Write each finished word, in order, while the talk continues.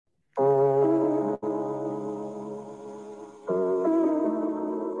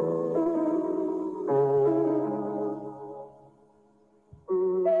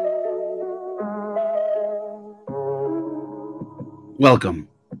Welcome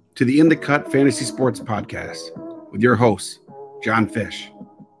to the In the Cut Fantasy Sports Podcast with your hosts, John Fish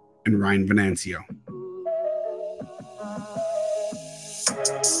and Ryan Venancio.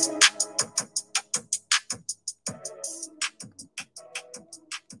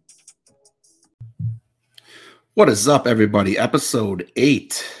 What is up, everybody? Episode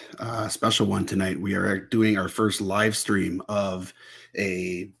 8, special one tonight. We are doing our first live stream of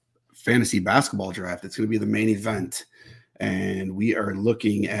a fantasy basketball draft. It's going to be the main event. And we are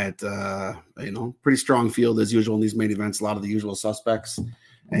looking at, pretty strong field as usual in these main events, a lot of the usual suspects.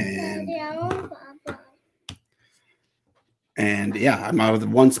 And yeah, I'm out of the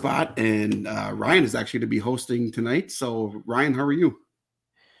one spot, and Ryan is actually to be hosting tonight. So, Ryan, how are you?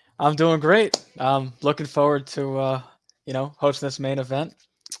 I'm doing great. Looking forward to, hosting this main event.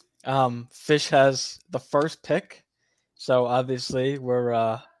 Fish has the first pick. So, obviously,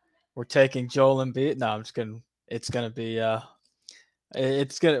 we're taking Joel Embiid. No, I'm just kidding. It's gonna be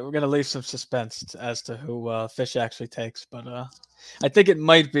we're gonna leave some suspense as to who Fish actually takes, but I think it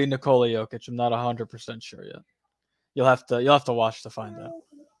might be Nikola Jokic. I'm not 100% sure yet. You'll have to watch to find out.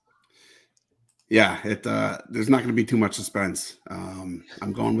 Yeah, there's not going to be too much suspense.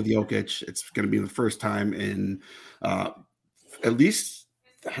 I'm going with Jokic. It's going to be the first time in at least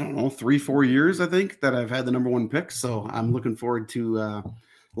 3-4 years, I think, that I've had the number one pick. So I'm looking forward to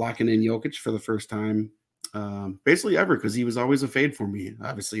locking in Jokic for the first time. Basically ever, because he was always a fade for me,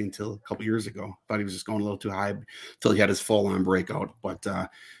 obviously, until a couple years ago. Thought he was just going a little too high until he had his full-on breakout. But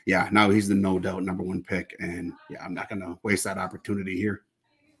now he's the no doubt number one pick, and I'm not going to waste that opportunity here.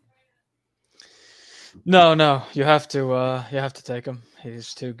 No, you have to take him.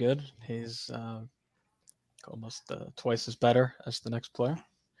 He's too good. He's almost twice as better as the next player.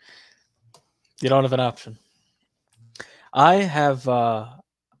 You don't have an option.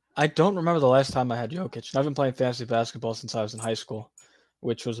 I don't remember the last time I had Jokic. I've been playing fantasy basketball since I was in high school,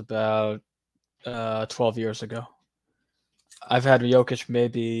 which was about 12 years ago. I've had Jokic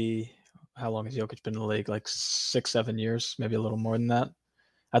maybe, how long has Jokic been in the league? Like 6-7 years, maybe a little more than that.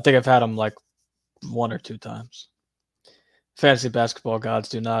 I think I've had him like 1 or 2 times. Fantasy basketball gods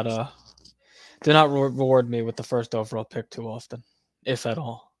do not reward me with the first overall pick too often, if at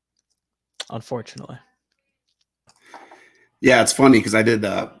all, unfortunately. Yeah, it's funny because I did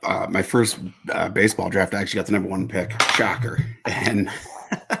my first baseball draft. I actually got the number one pick. Shocker! And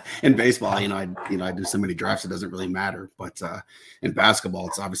in baseball, I do so many drafts it doesn't really matter. But in basketball,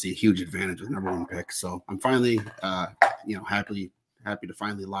 it's obviously a huge advantage with number one pick. So I'm finally, happy to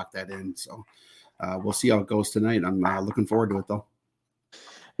finally lock that in. So we'll see how it goes tonight. I'm looking forward to it, though.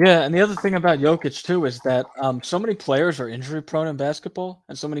 Yeah, and the other thing about Jokic too is that so many players are injury prone in basketball,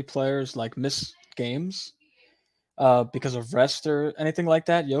 and so many players miss games. Because of rest or anything like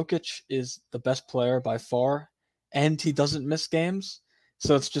that. Jokic is the best player by far, and he doesn't miss games.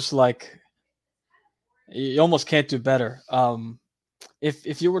 So it's just you almost can't do better.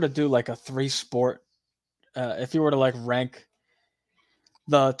 If you were to do a 3-sport, if you were to rank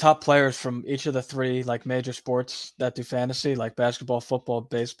the top players from each of the 3 major sports that do fantasy, like basketball, football,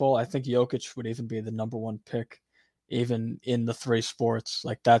 baseball, I think Jokic would even be the number one pick, even in the 3 sports.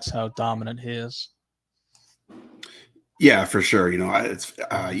 That's how dominant he is. Yeah, for sure. It's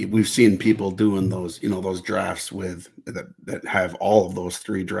we've seen people doing those, those drafts with that have all of those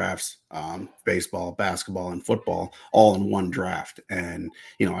 3 drafts, baseball, basketball, and football, all in one draft. And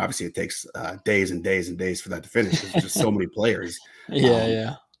obviously, it takes days and days and days for that to finish. There's just so many players.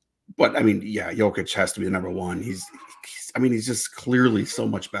 Yeah. But Jokic has to be the number one. He's just clearly so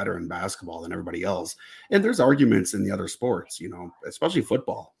much better in basketball than everybody else. And there's arguments in the other sports, especially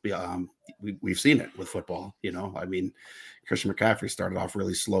football. We've seen it with football. Christian McCaffrey started off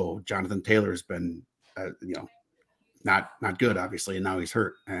really slow. Jonathan Taylor's been, not good, obviously, and now he's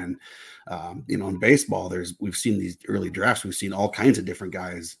hurt. And in baseball, we've seen these early drafts. We've seen all kinds of different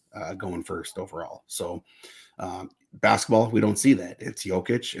guys going first overall. So basketball, we don't see that. It's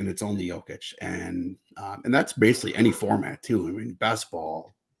Jokic, and it's only Jokic, and that's basically any format too.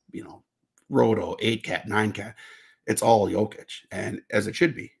 Basketball, roto, 8-cat, 9-cat, it's all Jokic, and as it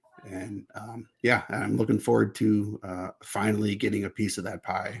should be. And I'm looking forward to finally getting a piece of that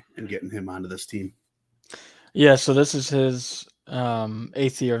pie and getting him onto this team. Yeah, so this is his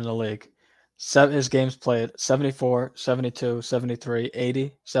 8th year in the league. His games played 74, 72, 73,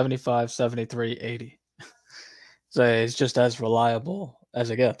 80, 75, 73, 80. So he's just as reliable as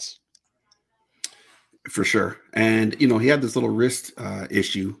it gets. For sure. And, he had this little wrist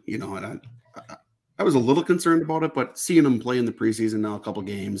issue, and I was a little concerned about it, but seeing him play in the preseason now a couple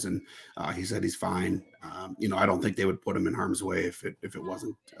games, and he said he's fine. I don't think they would put him in harm's way if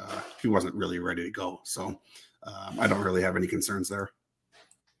he wasn't really ready to go. So I don't really have any concerns there.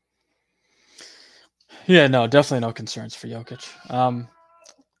 Yeah, no, definitely no concerns for Jokic.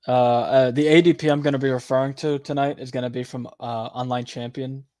 The ADP I'm going to be referring to tonight is going to be from Online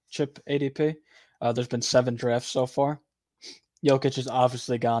Championship ADP. There's been 7 drafts so far. Jokic has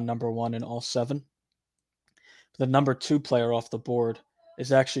obviously gone number 1 in all 7. The number 2 player off the board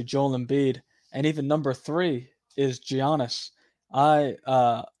is actually Joel Embiid, and even number 3 is Giannis.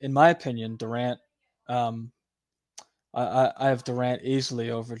 In my opinion, Durant. I have Durant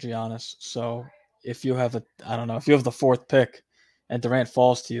easily over Giannis. So if you have if you have the 4th pick, and Durant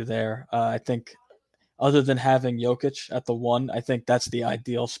falls to you there, I think other than having Jokic at the 1, I think that's the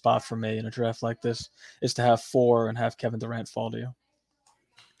ideal spot for me in a draft like this, is to have 4 and have Kevin Durant fall to you.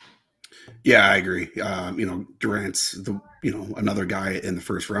 Yeah, I agree. Durant's another guy in the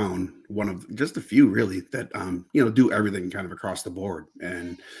first round, one of just a few really that do everything kind of across the board.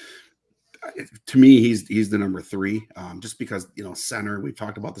 And to me, he's the number 3, just because center. We've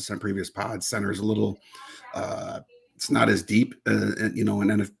talked about this in previous pods. Center is a little, it's not as deep, in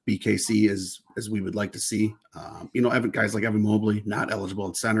NFBKC as we would like to see. Guys like Evan Mobley not eligible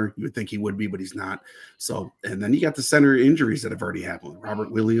at center. You would think he would be, but he's not. So, and then you got the center injuries that have already happened.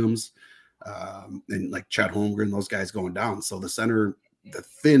 Robert Williams, and like Chet Holmgren, those guys going down. So the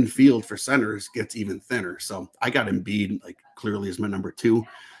thin field for centers gets even thinner. So I got Embiid clearly as my number 2.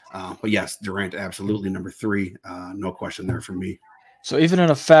 But yes, Durant absolutely number 3. No question there for me. So even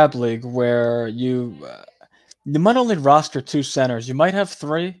in a fab league where you might only roster 2 centers, you might have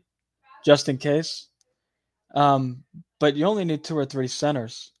 3 just in case. But you only need 2 or 3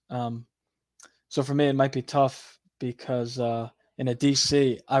 centers. So for me, it might be tough because in a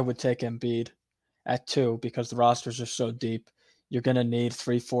DC, I would take Embiid at 2 because the rosters are so deep. You're going to need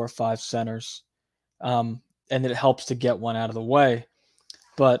 3, 4, 5 centers. And it helps to get one out of the way.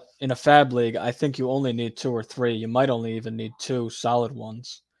 But in a fab league, I think you only need 2 or 3. You might only even need 2 solid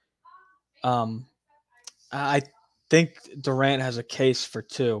ones. I think Durant has a case for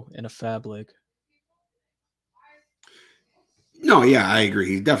 2 in a fab league. No, yeah, I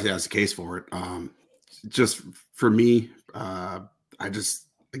agree. He definitely has a case for it. Just for me, I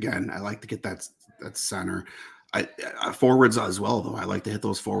like to get that center. I forwards as well, though. I like to hit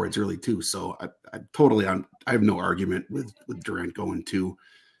those forwards early too. So I have no argument with Durant going 2.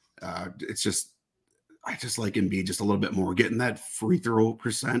 It's just I just like Embiid just a little bit more, getting that free throw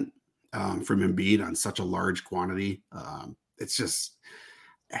percent from Embiid on such a large quantity. It's just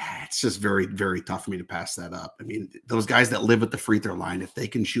very, very tough for me to pass that up. I mean, those guys that live at the free throw line, if they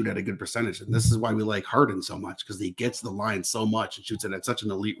can shoot at a good percentage, and this is why we like Harden so much, because he gets the line so much and shoots it at such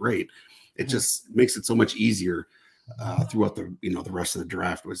an elite rate. It just makes it so much easier throughout the rest of the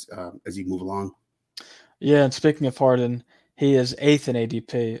draft as you move along. Yeah, and speaking of Harden, he is 8th in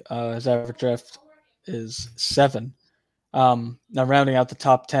ADP. His average draft is 7. Now rounding out the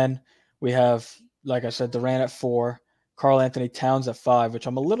top 10, we have, like I said, Durant at 4, Karl Anthony Towns at 5, which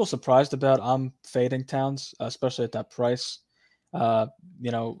I'm a little surprised about. I'm fading Towns, especially at that price.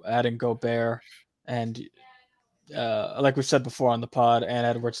 Adding Gobert and like we said before on the pod, and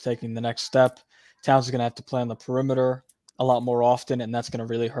Edwards taking the next step. Towns is going to have to play on the perimeter a lot more often, and that's going to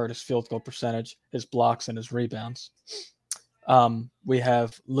really hurt his field goal percentage, his blocks, and his rebounds. We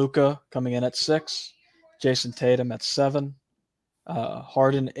have Luka coming in at 6, Jason Tatum at 7,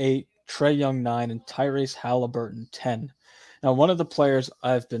 Harden 8, Trae Young 9, and Tyrese Halliburton 10. Now, one of the players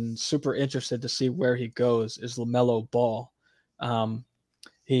I've been super interested to see where he goes is LaMelo Ball.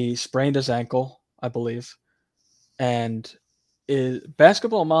 He sprained his ankle, I believe, and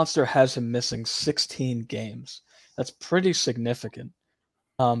Basketball Monster has him missing 16 games. That's pretty significant.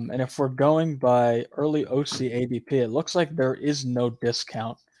 And if we're going by early OC ADP, it looks like there is no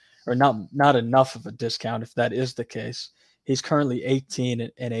discount, or not enough of a discount if that is the case. He's currently 18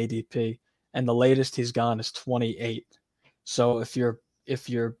 in ADP, and the latest he's gone is 28. So if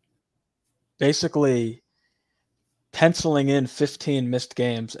you're basically penciling in 15 missed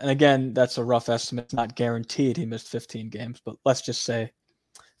games, and again, that's a rough estimate. It's not guaranteed he missed 15 games, but let's just say,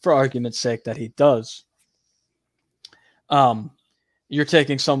 for argument's sake, that he does. You're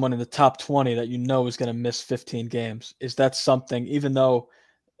taking someone in the top 20 that you know is going to miss 15 games. Is that something, even though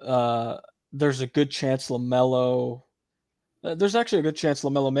there's a good chance there's actually a good chance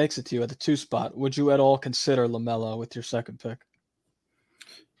LaMelo makes it to you at the 2 spot. Would you at all consider LaMelo with your second pick?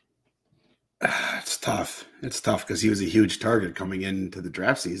 It's tough. It's tough because he was a huge target coming into the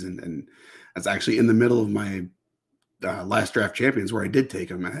draft season, and that's actually in the middle of my last draft champions where I did take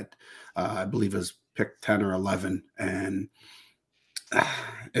him at, I believe it was pick 10 or 11, and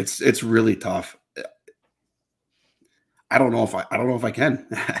it's really tough. I don't know if I can.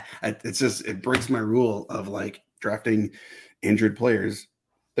 It's just, it breaks my rule of like drafting injured players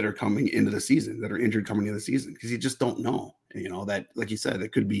that are coming into the season, that are injured coming into the season, because you just don't know. You know, that, like you said,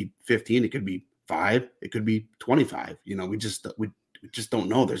 it could be 15, it could be 5, it could be 25. You know, we just don't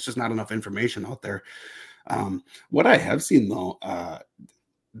know. There's just not enough information out there. What I have seen though,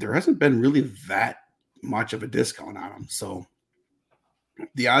 there hasn't been really that much of a discount on him. So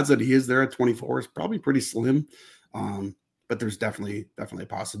the odds that he is there at 24 is probably pretty slim. But there's definitely a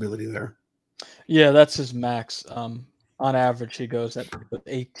possibility there. Yeah, that's his max. On average, he goes at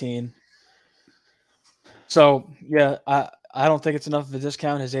 18. So yeah, I don't think it's enough of a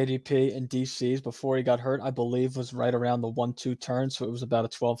discount. His ADP in DCs before he got hurt, I believe, was right around the 1-2 turn, so it was about a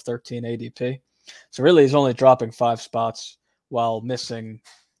 12-13 ADP. So really, he's only dropping 5 spots while missing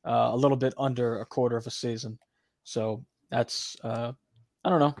a little bit under a quarter of a season. So that's I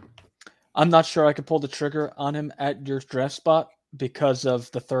don't know. I'm not sure I could pull the trigger on him at your draft spot because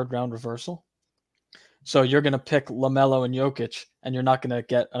of the third round reversal. So you're going to pick LaMelo and Jokic, and you're not going to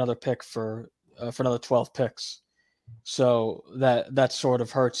get another pick for another 12 picks. So that sort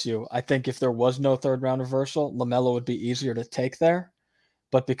of hurts you. I think if there was no third round reversal, LaMelo would be easier to take there.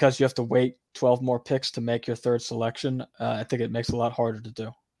 But because you have to wait 12 more picks to make your third selection, I think it makes it a lot harder to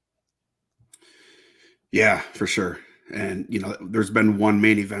do. Yeah, for sure. And, you know, there's been one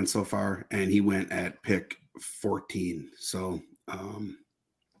main event so far, and he went at pick 14. So,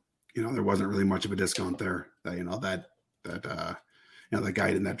 you know, there wasn't really much of a discount there. You know, that guy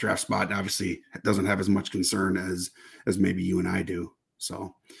in that draft spot obviously doesn't have as much concern as maybe you and I do.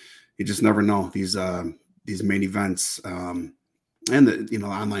 So you just never know. These main events and the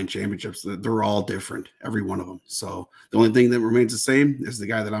online championships, they're all different, every one of them. So the only thing that remains the same is the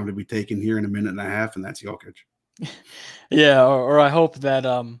guy that I'm going to be taking here in a minute and a half, and that's Jokic. Yeah, or I hope that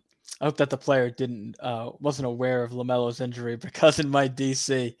the player wasn't aware of LaMelo's injury, because in my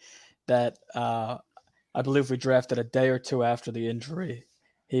DC that I believe we drafted a day or two after the injury.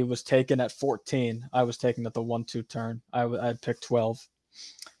 He was taken at 14. I was taken at the 1-2 turn. I had picked 12.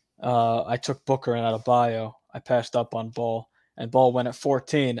 I took Booker and Adebayo. I passed up on Ball, and Ball went at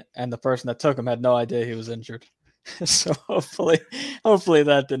 14, and the person that took him had no idea he was injured. So hopefully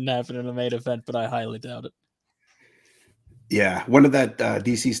that didn't happen in the main event, but I highly doubt it. Yeah. When did that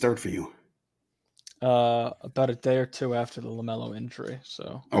DC start for you? About a day or two after the LaMelo injury.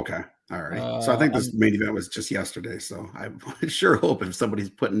 So okay, all right. So I think this main event was just yesterday. So I sure hope if somebody's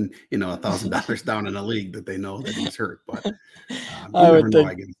putting $1,000 down in a league that they know that he's hurt. But I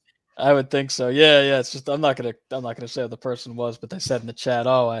would think so. Yeah. It's just I'm not gonna say who the person was, but they said in the chat,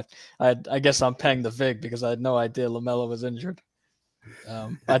 "Oh, I guess I'm paying the vig because I had no idea LaMelo was injured."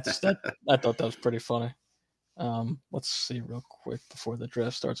 I thought that was pretty funny. Let's see real quick before the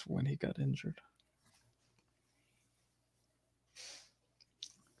draft starts when he got injured.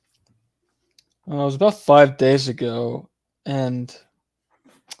 It was about 5 days ago, and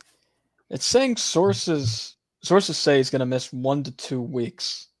it's saying sources say he's going to miss 1 to 2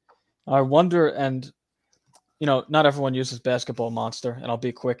 weeks. I wonder, and not everyone uses Basketball Monster, and I'll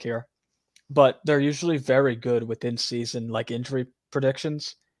be quick here, but they're usually very good with in-season like injury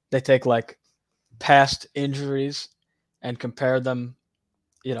predictions. They take like past injuries and compare them.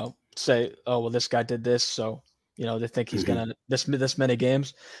 Say, oh well, this guy did this, so they think he's gonna this many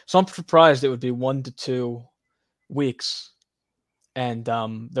games. So I'm surprised it would be 1 to 2 weeks, and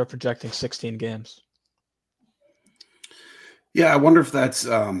they're projecting 16 games. Yeah, I wonder if that's.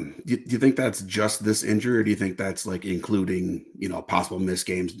 Do you think that's just this injury, or do you think that's like including possible missed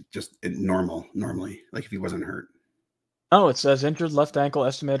games just normally, like if he wasn't hurt? Oh, it says injured left ankle,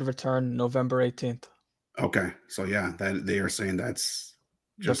 estimated return November 18th. Okay, so yeah, that they are saying that's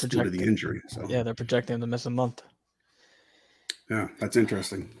just due to the injury. So yeah, they're projecting him to miss a month. Yeah, that's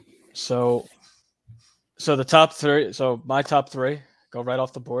interesting. So the top three. So my top three go right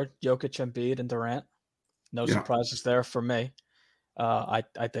off the board: Jokic, Embiid, and Durant. No surprises there for me. I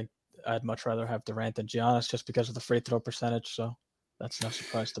think I'd much rather have Durant than Giannis just because of the free throw percentage. So that's no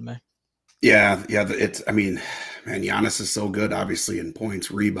surprise to me. Yeah. I mean, man, Giannis is so good, obviously, in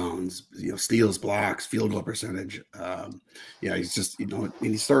points, rebounds, steals, blocks, field goal percentage. He's just,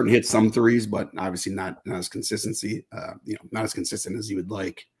 he's starting to hit some threes, but obviously not as consistency, not as consistent as he would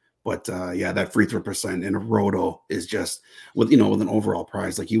like. But that free throw percent in a roto is just with an overall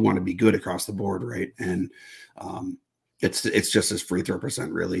prize. Like you want to be good across the board, right? And it's just his free throw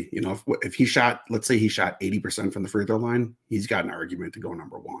percent, really. If he shot, let's say he shot 80% from the free throw line, he's got an argument to go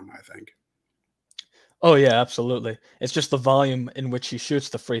number one, I think. Oh yeah, absolutely. It's just the volume in which he shoots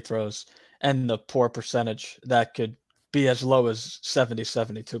the free throws and the poor percentage that could be as low as 70,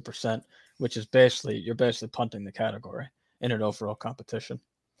 72%, which is you're basically punting the category. in an overall competition.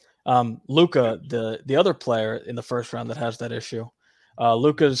 Luka, the other player in the first round that has that issue,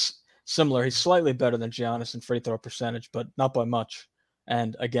 Luka's similar. He's slightly better than Giannis in free throw percentage, but not by much.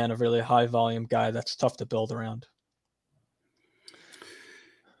 And again, a really high volume guy that's tough to build around.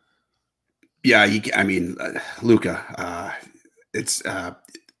 Yeah, Luka. It's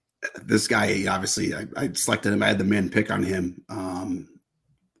this guy. Obviously, I selected him. I had the min pick on him.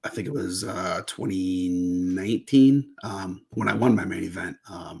 I think it was 2019 when I won my main event.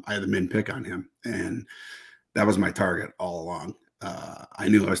 I had the min pick on him, and that was my target all along. I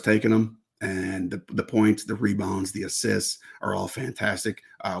knew I was taking him, and the points, the rebounds, the assists are all fantastic.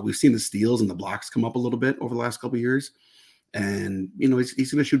 We've seen the steals and the blocks come up a little bit over the last couple of years. And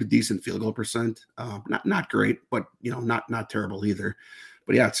he's going to shoot a decent field goal percent. Not great, but not terrible either.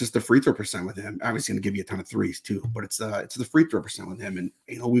 But yeah, it's just the free throw percent with him. Obviously, going to give you a ton of threes too. But it's the free throw percent with him. And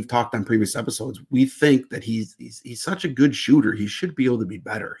we've talked on previous episodes. We think that he's such a good shooter. He should be able to be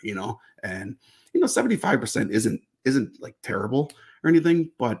better. And 75% isn't like terrible or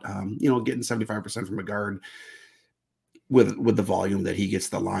anything. But getting 75% from a guard with the volume that he gets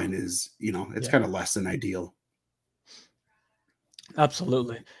the line is it's kind of less than ideal.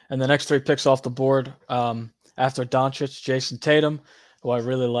 Absolutely. And the next 3 picks off the board after Doncic, Jason Tatum, who I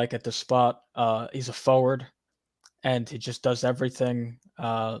really like at this spot. He's a forward, and he just does everything.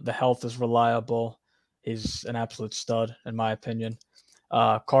 The health is reliable. He's an absolute stud, in my opinion.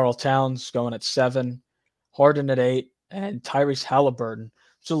 Karl Towns going at 7, Harden at 8, and Tyrese Halliburton.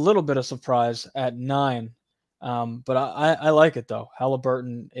 It's a little bit of surprise at 9, but I like it, though.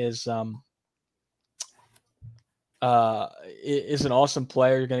 Halliburton is an awesome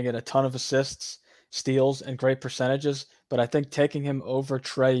player. You're going to get a ton of assists, steals, and great percentages. But I think taking him over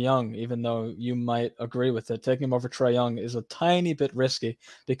Trae Young, even though you might agree with it, taking him over Trae Young is a tiny bit risky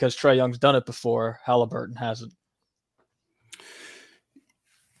because Trae Young's done it before. Halliburton hasn't.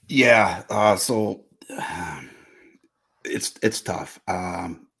 Yeah. So it's tough.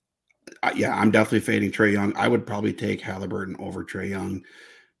 I'm definitely fading Trae Young. I would probably take Halliburton over Trae Young.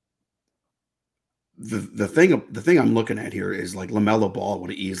 The thing I'm looking at here is like LaMelo Ball would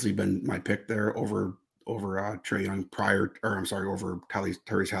have easily been my pick there over Trae Young over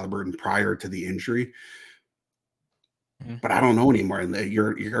Tyrese Halliburton prior to the injury. Mm-hmm. But I don't know anymore. And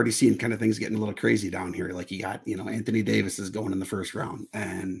you're already seeing kind of things getting a little crazy down here. Like you got Anthony Davis is going in the first round,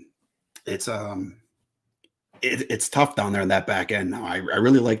 and it's tough down there in that back end. Now I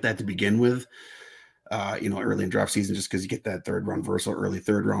really like that to begin with. Early in draft season, just because you get that early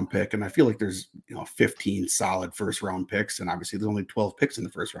third round pick. And I feel like there's, 15 solid first round picks. And obviously there's only 12 picks in the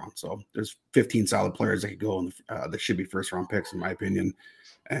first round. So there's 15 solid players that could go that should be first round picks in my opinion.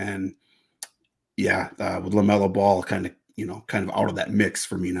 And with LaMelo Ball kind of out of that mix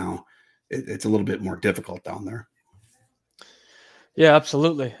for me now, it's a little bit more difficult down there. Yeah,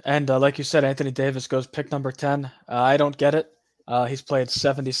 absolutely. And like you said, Anthony Davis goes pick number 10. I don't get it. He's played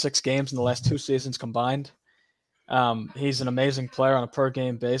 76 games in the last 2 seasons combined. He's an amazing player on a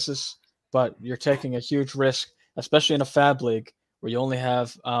per-game basis, but you're taking a huge risk, especially in a fab league where you only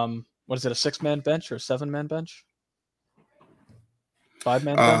have, a 6-man bench or a 7-man bench?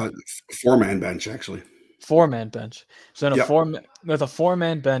 5-man bench? 4-man bench, actually. 4-man bench. So in with a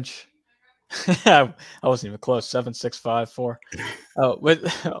 4-man bench, I wasn't even close, 7, 6, 5, 4. With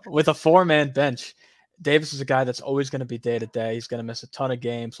a 4-man bench, Davis is a guy that's always going to be day-to-day. He's going to miss a ton of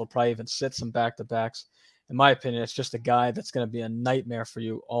games. He'll probably even sit some back-to-backs. In my opinion, it's just a guy that's going to be a nightmare for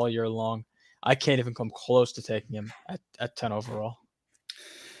you all year long. I can't even come close to taking him at 10 overall.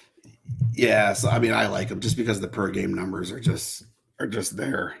 Yeah, so I mean, I like him just because the per-game numbers are just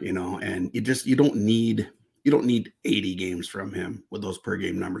there, and you don't need 80 games from him with those per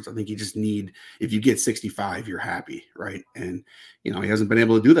game numbers. I think you just need, if you get 65, you're happy, right? And he hasn't been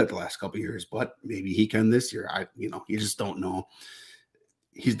able to do that the last couple of years, but maybe he can this year. You just don't know.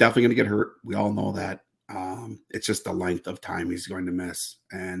 He's definitely going to get hurt. We all know that. It's just the length of time he's going to miss,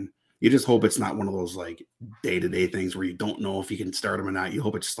 and you just hope it's not one of those like day-to-day things where you don't know if you can start him or not. You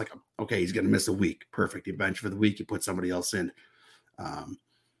hope it's just like, okay, he's going to miss a week. Perfect. You bench for the week. You put somebody else in. But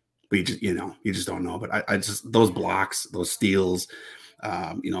you just don't know. But I just, those blocks, those steals,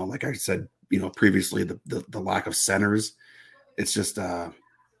 like I said, previously, the lack of centers, it's just,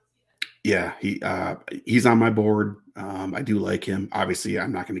 he's on my board. I do like him. Obviously,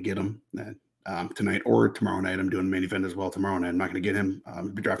 I'm not going to get him tonight or tomorrow night. I'm doing main event as well tomorrow night. I'm not going to get him.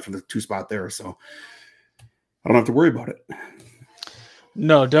 Be drafted for the 2 spot there, so I don't have to worry about it.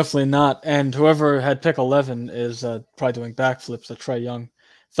 No, definitely not. And whoever had pick 11 is probably doing backflips at Trae Young.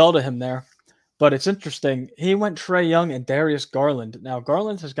 Fell to him there. But it's interesting. He went Trae Young and Darius Garland. Now,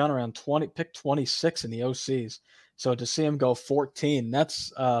 Garland has gone around pick 26 in the OCs. So to see him go 14,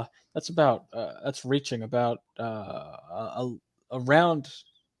 that's reaching about around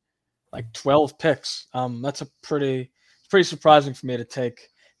like 12 picks. That's pretty surprising for me to take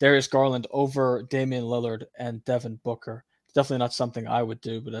Darius Garland over Damian Lillard and Devin Booker. It's definitely not something I would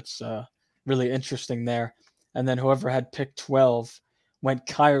do, but that's really interesting there. And then whoever had pick 12 went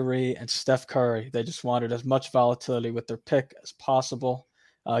Kyrie and Steph Curry. They just wanted as much volatility with their pick as possible,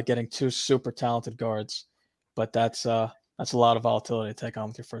 getting two super talented guards. But that's a lot of volatility to take on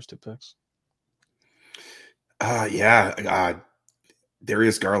with your first two picks.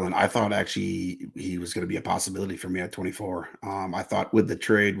 Darius Garland, I thought actually he was going to be a possibility for me at 24. I thought with the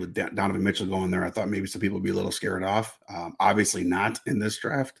trade with Donovan Mitchell going there, I thought maybe some people would be a little scared off. Obviously not in this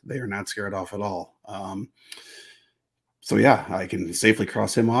draft. They are not scared off at all. So yeah, I can safely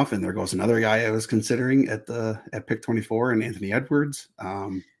cross him off. And there goes another guy I was considering at pick 24 and Anthony Edwards.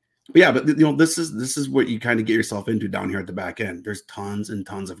 But this is what you kind of get yourself into down here at the back end. There's tons and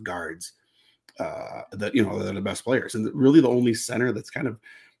tons of guards that they're the best players, and really the only center that's kind of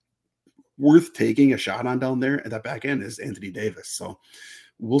worth taking a shot on down there at that back end is Anthony Davis. So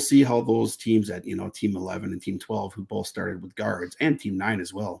we'll see how those teams at team 11 and team 12, who both started with guards, and team 9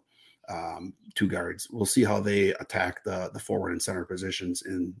 as well, 2 guards, we'll see how they attack the forward and center positions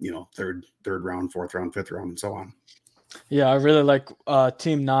in third round, fourth round, fifth round, and so on. Yeah, I really like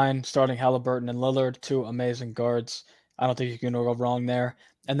team 9 starting Halliburton and Lillard, 2 amazing guards. I don't think you can go wrong there.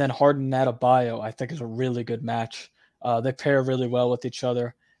 And then Harden and Adebayo, I think, is a really good match. They pair really well with each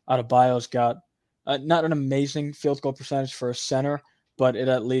other. Adebayo's got not an amazing field goal percentage for a center, but it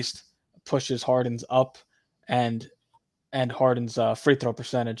at least pushes Harden's up, and Harden's free throw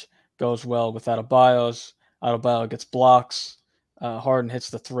percentage goes well with Adebayo's. Adebayo gets blocks. Harden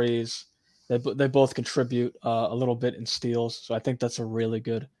hits the threes. They both contribute a little bit in steals, so I think that's a really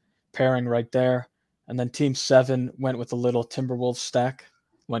good pairing right there. And then team 7 went with a little Timberwolves stack.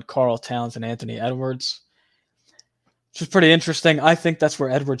 Went Karl Towns and Anthony Edwards, which is pretty interesting. I think that's where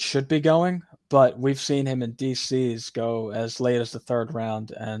Edwards should be going, but we've seen him in DC's go as late as the third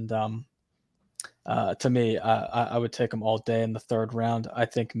round. And to me, I would take him all day in the third round. I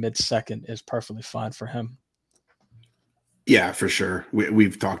think mid-second is perfectly fine for him. Yeah, for sure.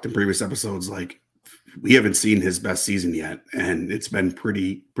 We've talked in previous episodes, like, we haven't seen his best season yet, and it's been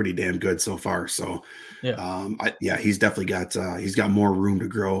pretty damn good so far. So he's definitely got more room to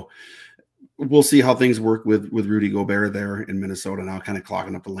grow. We'll see how things work with Rudy Gobert there in Minnesota now, kind of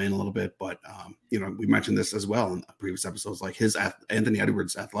clogging up the lane a little bit. But we mentioned this as well in previous episodes, like Anthony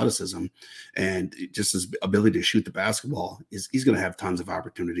Edwards' athleticism and just his ability to shoot the basketball he's going to have tons of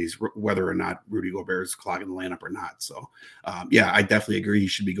opportunities, whether or not Rudy Gobert is clogging the lineup or not. So I definitely agree he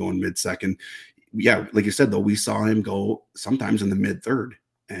should be going mid-second. Yeah, like you said, though, we saw him go sometimes in the mid-third,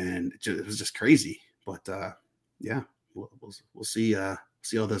 and it was just crazy. But we'll see.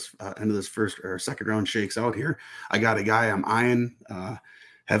 See how this end of this first or second round shakes out here. I got a guy I'm eyeing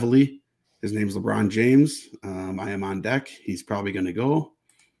heavily. His name's LeBron James. I am on deck. He's probably going to go,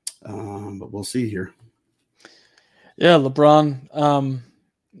 but we'll see here. Yeah, LeBron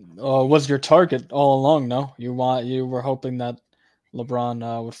was your target all along. No, you were hoping that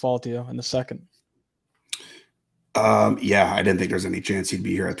LeBron would fall to you in the second. I didn't think there's any chance he'd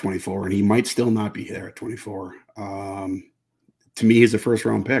be here at 24, and he might still not be there at 24. To me, he's a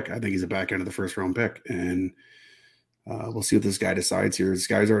first-round pick. I think he's a back end of the first-round pick, and we'll see what this guy decides here. This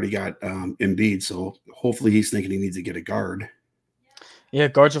guy's already got Embiid, so hopefully he's thinking he needs to get a guard. Yeah,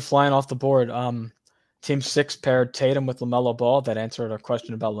 guards are flying off the board. Team 6 paired Tatum with LaMelo Ball. That answered our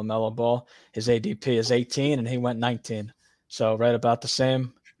question about LaMelo Ball. His ADP is 18, and he went 19, so right about the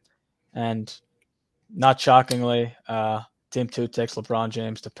same. And not shockingly, Team 2 takes LeBron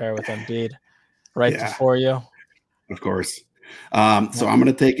James to pair with Embiid before you. Of course. So I'm going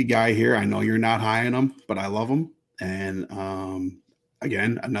to take a guy here. I know you're not high on him, but I love him. And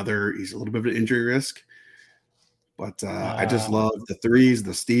again, he's a little bit of an injury risk. But I just love the threes,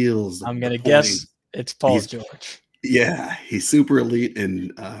 the steals. I'm going to guess it's Paul George. Yeah, he's super elite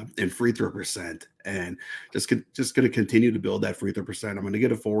in free throw percent, and just going to continue to build that free throw percent. I'm going to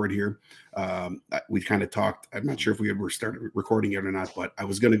get a forward here. We kind of talked. I'm not sure if we ever started recording it or not, but I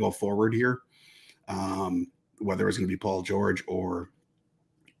was going to go forward here. Whether it was going to be Paul George or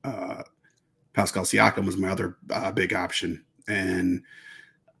Pascal Siakam was my other big option, and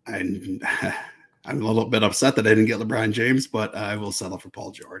I'm a little bit upset that I didn't get LeBron James, but I will settle for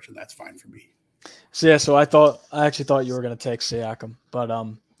Paul George, and that's fine for me. So I actually thought you were going to take Siakam, but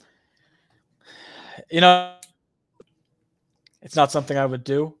it's not something I would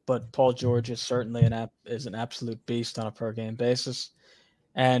do. But Paul George is certainly an absolute beast on a per game basis,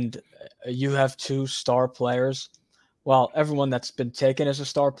 and you have 2 star players Well, everyone that's been taken as a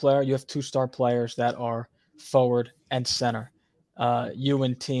star player, you have 2 star players that are forward and center. You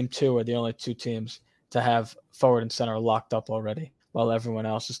and Team 2 are the only 2 teams to have forward and center locked up already, while everyone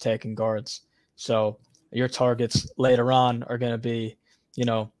else is taking guards. So your targets later on are going to be,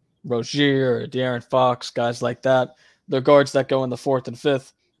 Rozier or De'Aaron Fox, guys like that. They're guards that go in the 4th and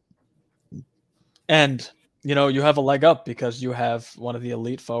 5th. And, you have a leg up because you have one of the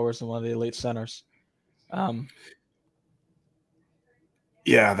elite forwards and one of the elite centers. Um,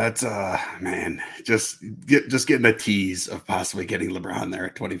 Yeah, that's man, just getting a tease of possibly getting LeBron there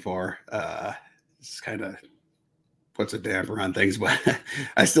at 24. It's kind of puts a damper on things, but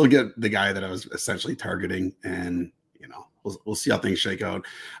I still get the guy that I was essentially targeting, and we'll see how things shake out.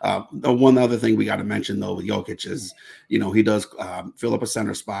 The one other thing we got to mention though with Jokic is, he does fill up a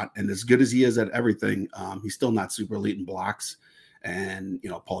center spot, and as good as he is at everything, he's still not super elite in blocks. And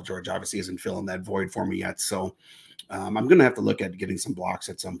Paul George obviously isn't filling that void for me yet, so I'm going to have to look at getting some blocks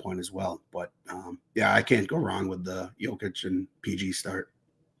at some point as well. But yeah, I can't go wrong with the Jokic and PG start.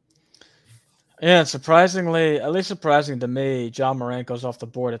 Yeah, surprisingly, at least surprising to me, John Morant goes off the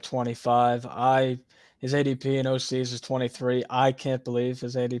board at 25. His ADP in OCs is 23. I can't believe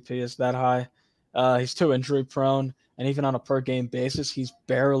his ADP is that high. He's too injury prone, and even on a per game basis, he's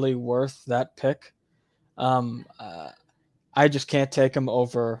barely worth that pick. Um, uh, I just can't take him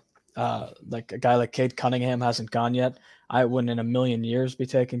over like a guy like Cade Cunningham hasn't gone yet. I wouldn't in a million years be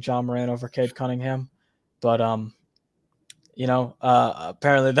taking John Morant over Cade Cunningham, but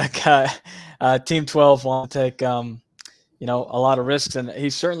apparently that guy, Team 12, want to take, a lot of risks. And he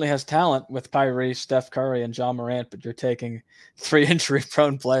certainly has talent with Kyrie, Steph Curry, and John Morant, but you're taking 3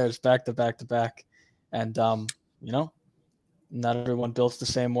 injury-prone players back to back to back. And, not everyone builds the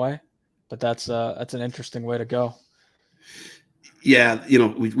same way, but that's an interesting way to go. Yeah,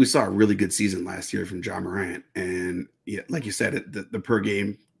 we saw a really good season last year from John Morant, and yeah, like you said, the per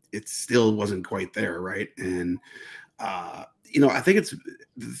game, it still wasn't quite there, right? And I think it's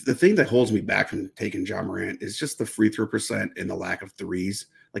the thing that holds me back from taking John Morant is just the free throw percent and the lack of threes.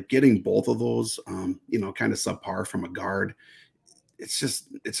 Like getting both of those, kind of subpar from a guard. It's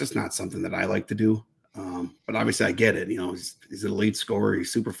just not something that I like to do. But obviously, I get it. He's an elite scorer.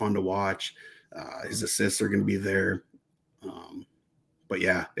 He's super fun to watch. His assists are going to be there. But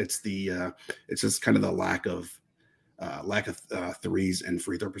yeah, it's just kind of the lack of threes and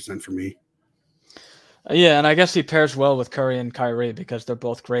free throw percent for me. Yeah, and I guess he pairs well with Curry and Kyrie because they're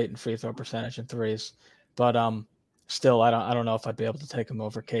both great in free throw percentage and threes. But still, I don't know if I'd be able to take him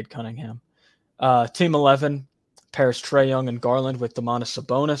over Cade Cunningham. Team 11 pairs Trae Young and Garland with Domantas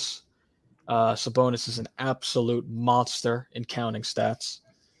Sabonis. Sabonis is an absolute monster in counting stats.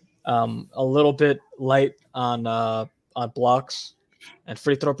 A little bit light on blocks and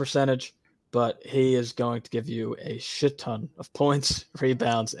free throw percentage, but he is going to give you a shit ton of points,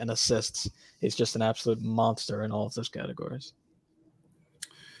 rebounds, and assists. He's just an absolute monster in all of those categories.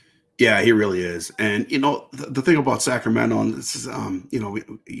 Yeah, he really is. And, the thing about Sacramento, and this is,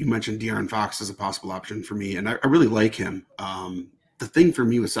 you mentioned De'Aaron Fox as a possible option for me, and I really like him. The thing for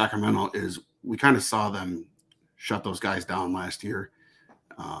me with Sacramento is we kind of saw them shut those guys down last year,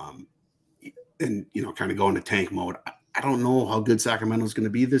 and, kind of go into tank mode. I don't know how good Sacramento is going to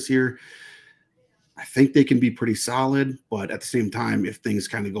be this year. I think they can be pretty solid, but at the same time, if things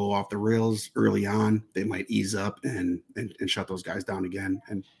kind of go off the rails early on, they might ease up and shut those guys down again.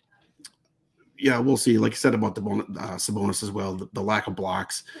 And yeah, we'll see. Like I said about the Sabonis as well, the lack of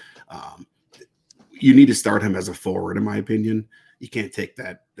blocks. You need to start him as a forward, in my opinion. You can't take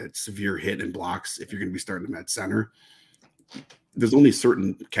that severe hit in blocks if you're going to be starting him at center. There's only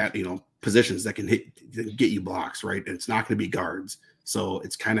certain positions that can get you blocks, right? And it's not going to be guards. So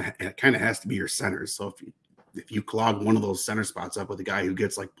it kind of has to be your centers. So if you clog one of those center spots up with a guy who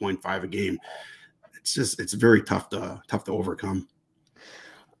gets like 0.5 a game, it's very tough to overcome.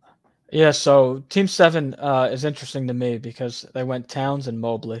 Yeah, so Team 7 is interesting to me because they went Towns and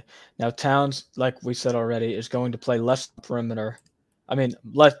Mobley. Now, Towns, like we said already, is going to play less perimeter. I mean,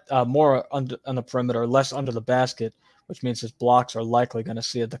 more on the perimeter, less under the basket, which means his blocks are likely going to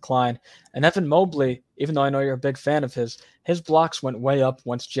see a decline. And Evan Mobley, even though I know you're a big fan of his blocks went way up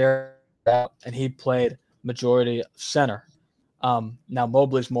once Jared out, and he played majority center. Now,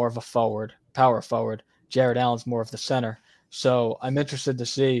 Mobley's more of a power forward. Jared Allen's more of the center. So I'm interested to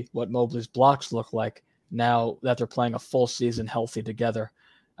see what Mobley's blocks look like now that they're playing a full season healthy together.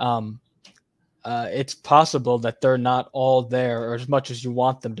 It's possible that they're not all there or as much as you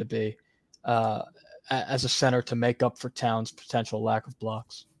want them to be as a center to make up for Towns' potential lack of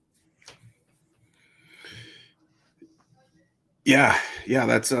blocks. Yeah, yeah,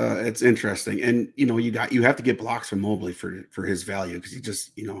 that's it's interesting. And you have to get blocks from Mobley for his value because he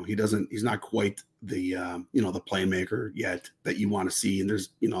just, he's not quite the the playmaker yet that you want to see. And there's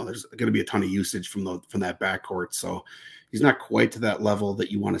going to be a ton of usage from that backcourt. So he's not quite to that level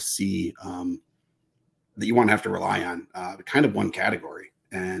that you want to see, that you want to have to rely on. Kind of one category.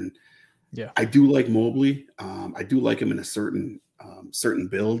 And Yeah. I do like Mobley. I do like him in a certain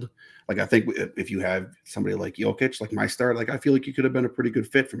build. Like I think if you have somebody like Jokic, like my start, like I feel like you could have been a pretty good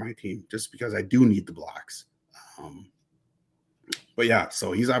fit for my team just because I do need the blocks. Um, but yeah,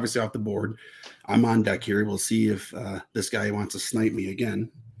 so he's obviously off the board. I'm on deck here. We'll see if this guy wants to snipe me again.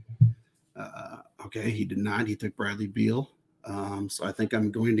 Okay, he did not. He took Bradley Beal. So I think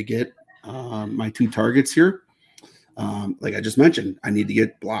I'm going to get my two targets here. Like I just mentioned, I need to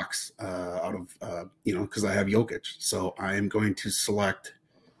get blocks out of, because I have Jokic. So I am going to select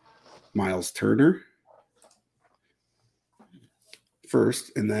Miles Turner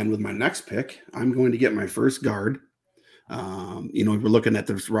first. And then with my next pick, I'm going to get my first guard. We're looking at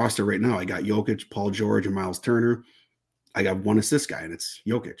this roster right now. I got Jokic, Paul George, and Miles Turner. I got one assist guy, and it's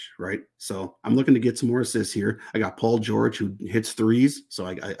Jokic, right? So I'm looking to get some more assists here. I got Paul George, who hits threes, so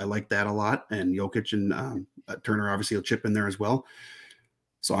I like that a lot. And Jokic and Turner obviously will chip in there as well.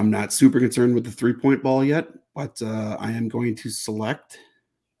 So I'm not super concerned with the three-point ball yet, but I am going to select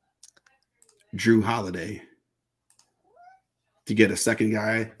Drew Holiday to get a second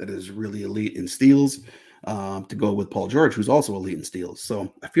guy that is really elite in steals, to go with Paul George, who's also elite in steals.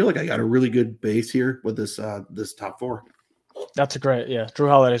 So I feel like I got a really good base here with this top four. That's a great, yeah. Drew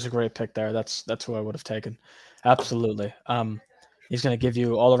Holiday's a great pick there. That's who I would have taken. Absolutely. He's going to give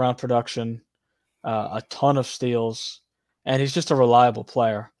you all around production, a ton of steals, and he's just a reliable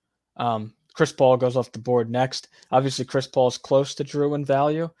player. Chris Paul goes off the board next. Obviously, Chris Paul's close to Drew in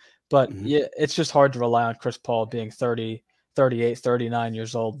value, but yeah, it's just hard to rely on Chris Paul being 30, 38, 39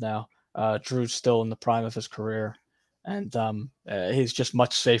 years old now. Drew's still in the prime of his career, and he's just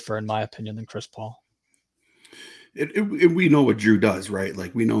much safer, in my opinion, than Chris Paul. We know what Drew does, right?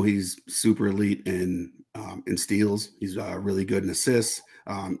 Like we know he's super elite in steals. He's really good in assists.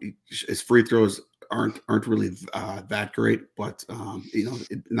 His free throws aren't really that great, but it's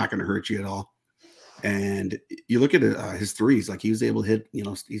not going to hurt you at all. And you look at his threes, like he was able to hit.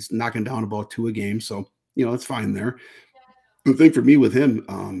 He's knocking down about 2 a game, so it's fine there. The thing for me with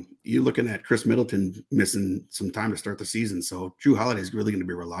him, you're looking at Chris Middleton missing some time to start the season, so Drew Holiday is really going to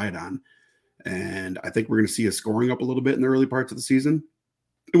be relied on. And I think we're going to see a scoring up a little bit in the early parts of the season.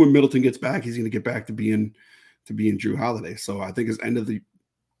 And when Middleton gets back, he's going to get back to being Drew Holiday. So I think his end of the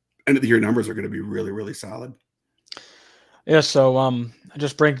year numbers are going to be really, really solid. Yeah. So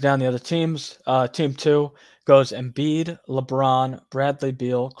just break down the other teams. Team 2 goes Embiid, LeBron, Bradley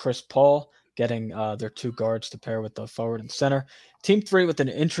Beal, Chris Paul, getting their 2 guards to pair with the forward and center. Team 3 with an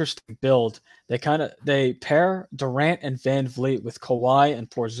interesting build. They pair Durant and Van Vliet with Kawhi and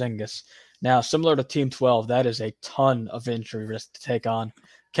Porzingis. Now, similar to Team 12, that is a ton of injury risk to take on.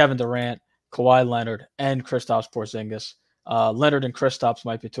 Kevin Durant, Kawhi Leonard, and Kristaps Porzingis. Leonard and Kristaps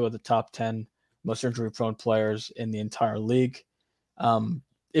might be 2 of the top 10 most injury-prone players in the entire league.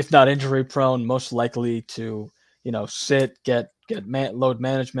 If not injury-prone, most likely to sit, get load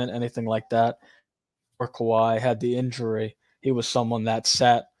management, anything like that. Or Kawhi had the injury. He was someone that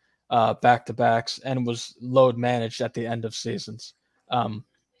sat back-to-backs and was load managed at the end of seasons.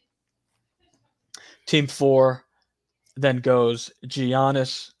 Team 4 then goes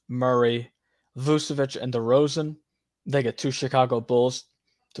Giannis, Murray, Vucevic, and DeRozan. They get 2 Chicago Bulls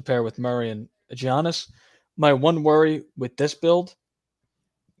to pair with Murray and Giannis. My one worry with this build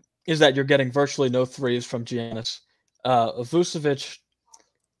is that you're getting virtually no threes from Giannis. Vucevic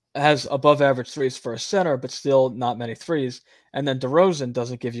has above average threes for a center, but still not many threes. And then DeRozan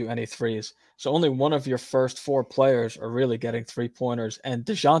doesn't give you any threes. So only one of your first 4 players are really getting 3-pointers. And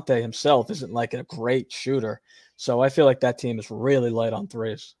DeJounte himself isn't like a great shooter. So I feel like that team is really light on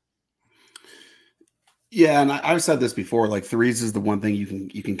threes. Yeah, and I've said this before. Like threes is the one thing you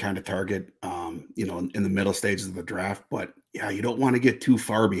can kind of target, in the middle stages of the draft. But yeah, you don't want to get too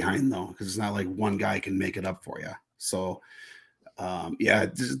far behind though, because it's not like one guy can make it up for you. So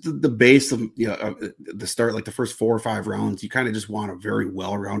the base of the start, like the first 4 or 5 rounds, you kind of just want a very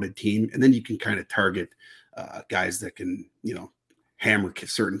well-rounded team, and then you can kind of target guys that can hammer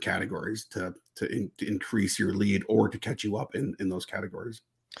certain categories to increase your lead or to catch you up in those categories.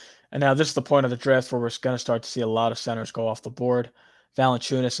 And now this is the point of the draft where we're going to start to see a lot of centers go off the board.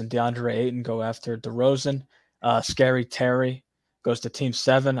 Valanciunas and DeAndre Ayton go after DeRozan. Scary Terry goes to Team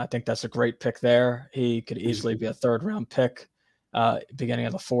 7. I think that's a great pick there. He could easily be a 3rd-round pick, beginning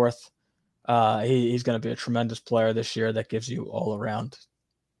of the 4th. He's going to be a tremendous player this year that gives you all around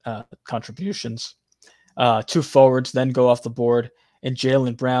contributions. Two forwards then go off the board in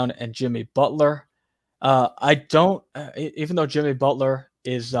Jaylen Brown and Jimmy Butler. I don't, even though Jimmy Butler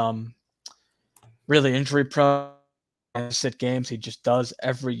is really injury prone, sit games, he just does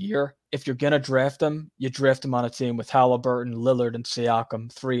every year. If you're going to draft him, you draft him on a team with Halliburton, Lillard, and Siakam,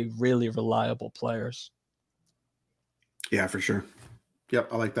 three really reliable players. Yeah, for sure. Yep,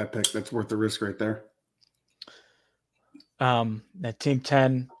 I like that pick. That's worth the risk right there. At Team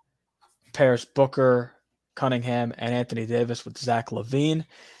 10 pairs Booker, Cunningham, and Anthony Davis with Zach LaVine,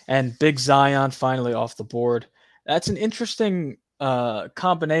 and Big Zion finally off the board. That's an interesting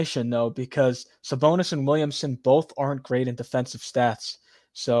combination, though, because Sabonis and Williamson both aren't great in defensive stats.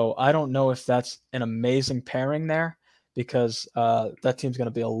 So I don't know if that's an amazing pairing there, because that team's going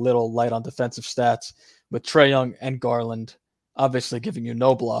to be a little light on defensive stats with Trae Young and Garland obviously giving you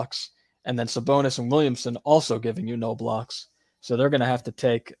no blocks, and then Sabonis and Williamson also giving you no blocks. So they're going to have to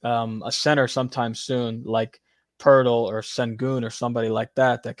take a center sometime soon, like Pirtle or Sengun or somebody like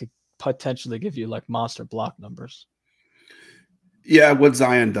that could potentially give you like monster block numbers. Yeah, what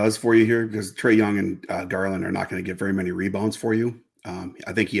Zion does for you here, because Trae Young and Garland are not going to get very many rebounds for you.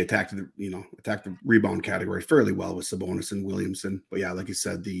 I think he attacked the rebound category fairly well with Sabonis and Williamson. But yeah, like you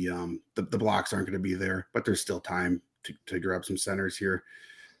said, the blocks aren't going to be there, but there's still time to grab some centers here.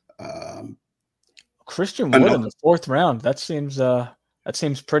 Christian Wood in the 4th round. That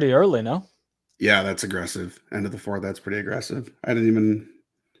seems pretty early, no? Yeah, that's aggressive. End of the 4th, that's pretty aggressive. Not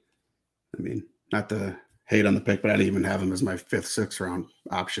to hate on the pick, but I didn't even have him as my 5th, 6th round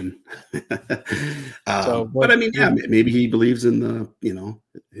option. But I mean, yeah, maybe he believes in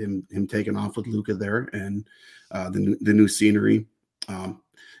him taking off with Luka there and the new scenery.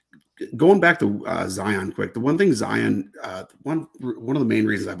 Going back to Zion quick, the one thing Zion, one of the main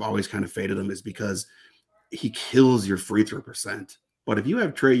reasons I've always kind of faded him is because he kills your free throw percent. But if you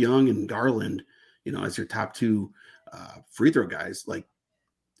have Trae Young and Garland, as your top 2 free throw guys, like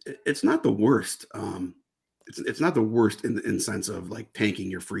it's not the worst. It's not the worst in sense of like tanking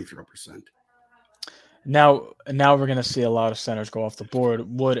your free throw percent. Now we're going to see a lot of centers go off the board.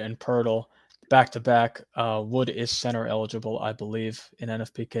 Wood and Pirtle back to back. Wood is center eligible, I believe, in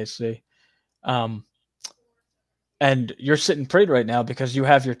NFBKC. And you're sitting pretty right now because you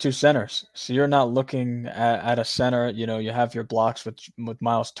have your 2 centers. So you're not looking at a center. You have your blocks with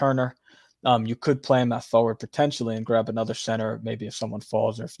Miles Turner. You could play him at forward potentially and grab another center, maybe if someone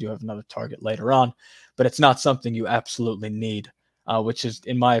falls or if you have another target later on. But it's not something you absolutely need, which is,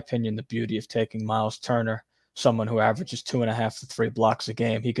 in my opinion, the beauty of taking Miles Turner, someone who averages 2.5 to 3 blocks a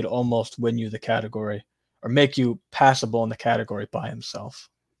game. He could almost win you the category or make you passable in the category by himself.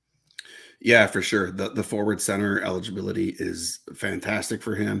 Yeah, for sure. The forward center eligibility is fantastic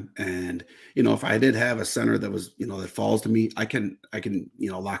for him. And, if I did have a center that was, that falls to me, I can,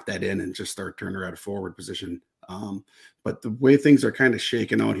 lock that in and just start Turner at a forward position. But the way things are kind of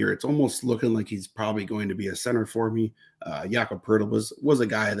shaking out here, it's almost looking like he's probably going to be a center for me. Jakob Poeltl was a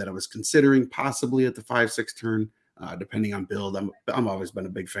guy that I was considering possibly at the 5-6 turn. Depending on build, I'm always been a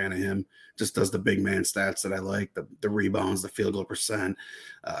big fan of him. Just does the big man stats that I like, the rebounds, the field goal percent,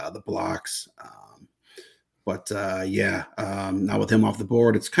 the blocks. Now with him off the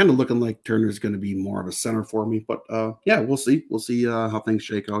board, it's kind of looking like Turner's going to be more of a center for me. But we'll see. We'll see how things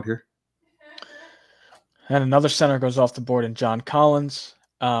shake out here. And another center goes off the board in John Collins.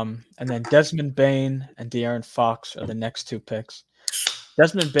 And then Desmond Bane and De'Aaron Fox are the next 2 picks.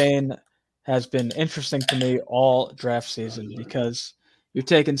 Desmond Bane has been interesting to me all draft season because you're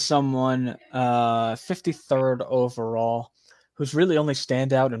taking someone 53rd overall who's really only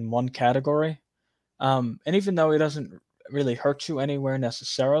stand out in one category. And even though he doesn't really hurt you anywhere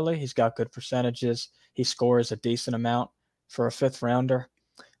necessarily, he's got good percentages. He scores a decent amount for a 5th rounder.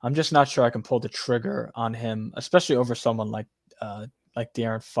 I'm just not sure I can pull the trigger on him, especially over someone like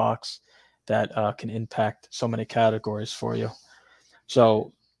De'Aaron Fox that can impact so many categories for you.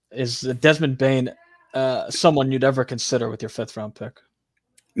 So is Desmond Bane someone you'd ever consider with your 5th round pick?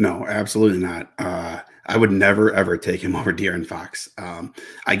 No, absolutely not. I would never, ever take him over De'Aaron Fox.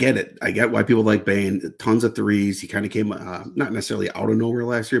 I get it. I get why people like Bane. Tons of threes. He kind of came not necessarily out of nowhere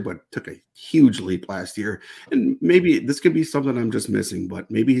last year, but took a huge leap last year. And maybe this could be something I'm just missing,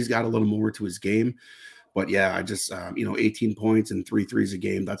 but maybe he's got a little more to his game. But yeah, I just 18 points and 3 threes a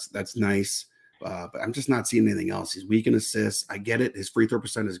game. That's nice. But I'm just not seeing anything else. He's weak in assists. I get it. His free throw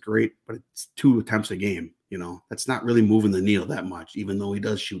percent is great, but it's 2 attempts a game. That's not really moving the needle that much, even though he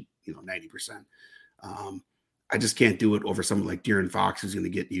does shoot, 90%. I just can't do it over someone like De'Aaron Fox, who's going to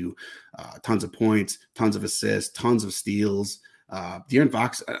get you tons of points, tons of assists, tons of steals. De'Aaron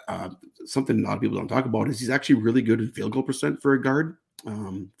Fox, something a lot of people don't talk about is he's actually really good in field goal percent for a guard,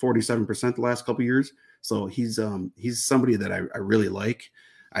 47% the last couple of years. So he's somebody that I really like.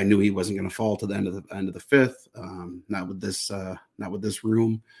 I knew he wasn't going to fall to the end of the fifth, not with this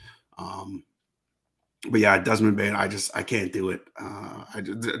room. But yeah, Desmond Bane, I can't do it. I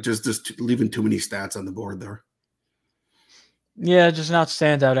just leaving too many stats on the board there. Yeah, just not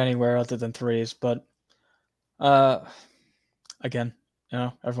stand out anywhere other than threes. But again,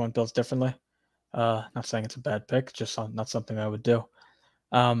 everyone builds differently. Not saying it's a bad pick, just not something I would do.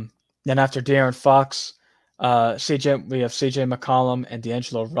 Then after De'Aaron Fox, we have CJ McCollum and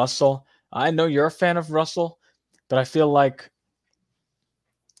D'Angelo Russell. I know you're a fan of Russell, but I feel like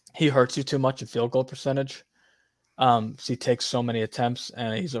he hurts you too much in field goal percentage. So he takes so many attempts,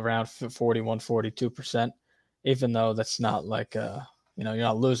 and he's around 41, 42%, even though that's not like, you're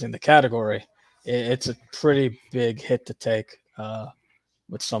not losing the category. It's a pretty big hit to take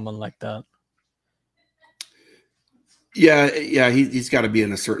with someone like that. Yeah, he's got to be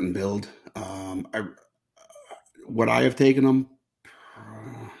in a certain build. Would I have taken him?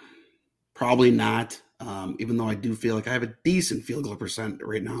 Probably not. Even though I do feel like I have a decent field goal percent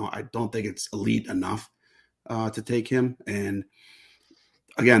right now, I don't think it's elite enough to take him. And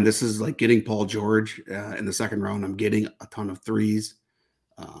again, this is like getting Paul George in the second round. I'm getting a ton of threes.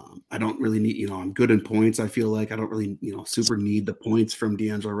 I don't really need, I'm good in points. I feel like I don't really, super need the points from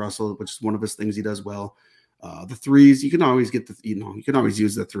D'Angelo Russell, which is one of his things he does well. The threes, you can always get you can always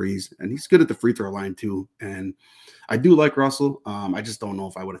use the threes, and he's good at the free throw line too. And I do like Russell. I just don't know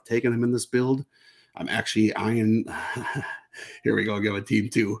if I would have taken him in this build. I'm actually eyeing, here we go, give a team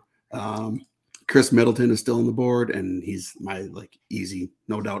two. Chris Middleton is still on the board, and he's my easy,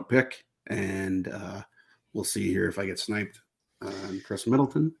 no doubt pick. And we'll see here if I get sniped on Chris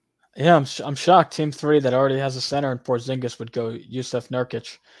Middleton. Yeah, I'm shocked. Team three that already has a center in Porzingis would go Yusuf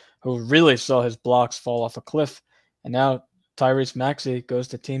Nurkic, who really saw his blocks fall off a cliff. And now Tyrese Maxey goes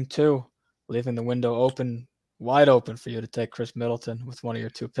to team two, leaving the window wide open for you to take Chris Middleton with one of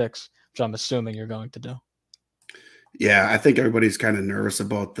your two picks, which I'm assuming you're going to do. Yeah, I think everybody's kind of nervous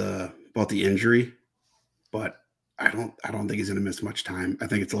about the injury, but I don't think he's going to miss much time. I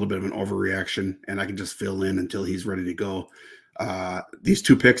think it's a little bit of an overreaction, and I can just fill in until he's ready to go. These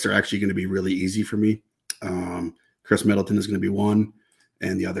two picks are actually going to be really easy for me. Chris Middleton is going to be one,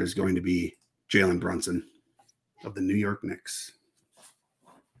 and the other is going to be Jalen Brunson of the New York Knicks.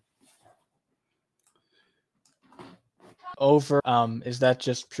 Over, is that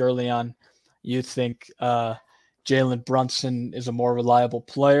just purely on you think Jalen Brunson is a more reliable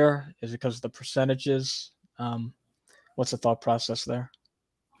player? Is it because of the percentages? What's the thought process there?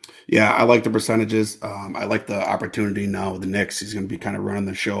 Yeah, I like the percentages. I like the opportunity now with the Knicks. He's going to be kind of running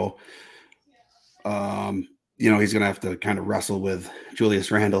the show. He's going to have to kind of wrestle with Julius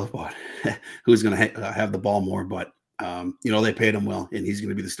Randle, but who's going to have the ball more. But, they paid him well, and he's going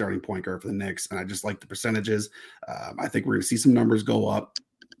to be the starting point guard for the Knicks. And I just like the percentages. I think we're going to see some numbers go up,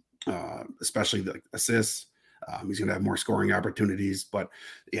 especially the assists. He's going to have more scoring opportunities. But,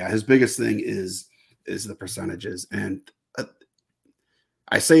 yeah, his biggest thing is the percentages. And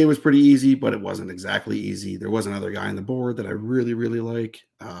I say it was pretty easy, but it wasn't exactly easy. There was another guy on the board that I really, really like,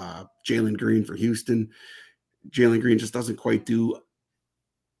 Jalen Green for Houston. Jalen Green just doesn't quite do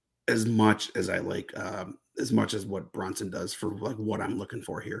as much as I like, as much as what Brunson does for what I'm looking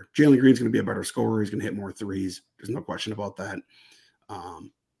for here. Jalen Green's going to be a better scorer. He's going to hit more threes. There's no question about that.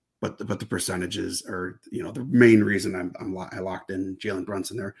 But the percentages are, the main reason I locked in Jalen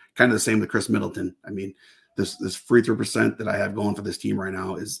Brunson there. Kind of the same with Chris Middleton. I mean, this free throw percent that I have going for this team right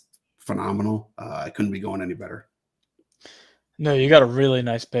now is phenomenal. I couldn't be going any better. No, you got a really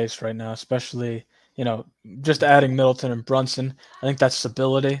nice base right now, especially, just adding Middleton and Brunson. I think that's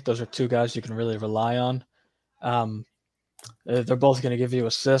stability. Those are two guys you can really rely on. They're both going to give you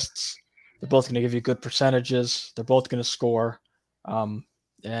assists. They're both going to give you good percentages. They're both going to score.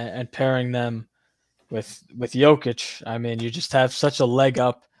 And pairing them with Jokic, I mean, you just have such a leg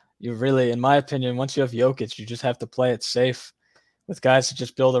up. You really, in my opinion, once you have Jokic, you just have to play it safe with guys to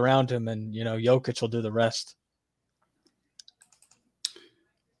just build around him, and Jokic will do the rest.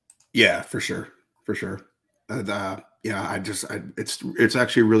 Yeah, for sure. It's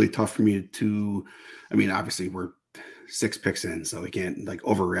actually really tough for me to. I mean, obviously we're 6 picks in, so we can't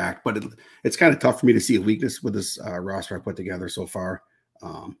overreact. But it's kind of tough for me to see a weakness with this roster I put together so far.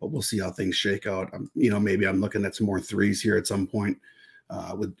 But we'll see how things shake out. Maybe I'm looking at some more threes here at some point.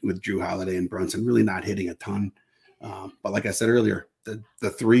 With Drew Holiday and Brunson really not hitting a ton. But like I said earlier, the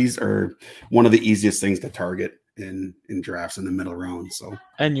threes are one of the easiest things to target in drafts in the middle round. So,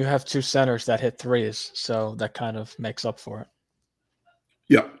 and you have two centers that hit threes, so that kind of makes up for it.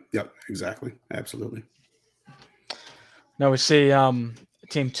 Yep, exactly. Absolutely. Now we see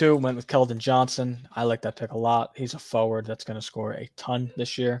team 2 went with Keldon Johnson. I like that pick a lot. He's a forward that's going to score a ton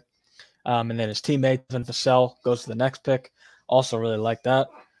this year. And then his teammate, Devin Vassell, goes to the next pick. Also really like that.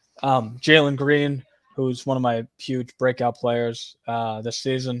 Jalen Green, who's one of my huge breakout players this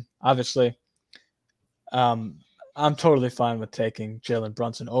season. Obviously, I'm totally fine with taking Jalen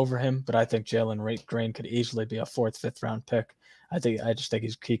Brunson over him, but I think Jalen Green could easily be a 4th, 5th round pick. I just think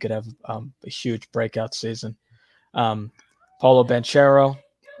he could have a huge breakout season. Paulo Banchero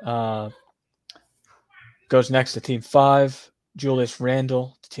goes next to team 5. Julius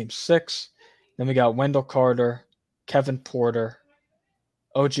Randle to team 6. Then we got Wendell Carter, Kevin Porter,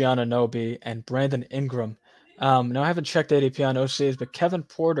 OG Anunoby, and Brandon Ingram. Now, I haven't checked ADP on OCs, but Kevin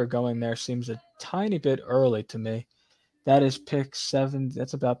Porter going there seems a tiny bit early to me. That is pick 7.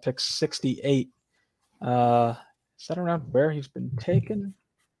 That's about pick 68. Is that around where he's been taken?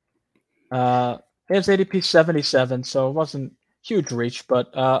 His ADP 77, so it wasn't huge reach, but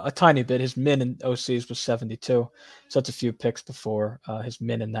a tiny bit. His min in OCs was 72, so that's a few picks before his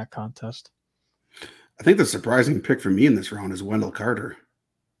min in that contest. I think the surprising pick for me in this round is Wendell Carter.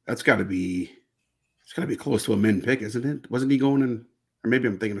 It's got to be close to a min pick, isn't it? Wasn't he going in? Or maybe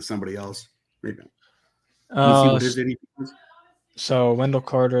I'm thinking of somebody else. Maybe. Can you see what his ADP was? So Wendell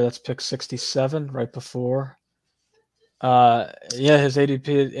Carter, that's pick 67, right before. His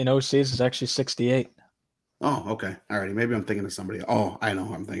ADP in OCs is actually 68. Oh, okay. Alrighty. Maybe I'm thinking of somebody. Oh, I know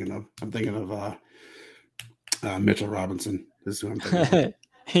who I'm thinking of. I'm thinking of Mitchell Robinson. This is who I'm thinking of.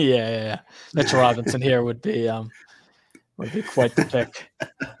 Yeah. Mitchell Robinson here would be quite the pick.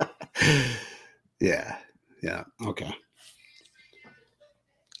 Yeah. Okay.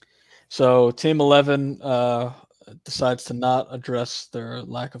 So Team 11 decides to not address their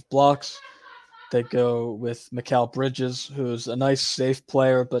lack of blocks. They go with Mikal Bridges, who's a nice, safe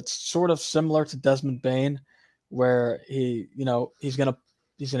player, but sort of similar to Desmond Bane, where he's gonna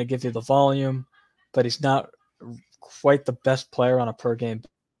give you the volume, but he's not quite the best player on a per game.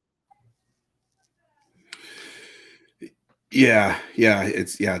 Yeah,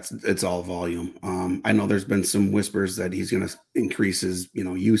 it's all volume. I know there's been some whispers that he's going to increase his,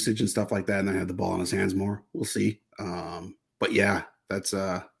 usage and stuff like that, and then have the ball in his hands more. We'll see. But yeah, it's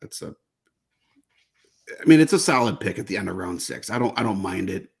a solid pick at the end of round 6. I don't mind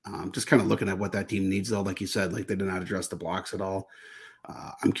it. Just kind of looking at what that team needs, though. Like you said, like they did not address the blocks at all.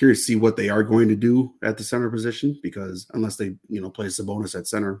 I'm curious to see what they are going to do at the center position, because unless they, play Sabonis at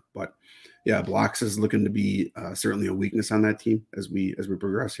center, but yeah, blocks is looking to be certainly a weakness on that team as we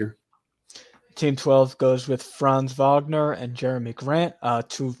progress here. Team 12 goes with Franz Wagner and Jeremy Grant,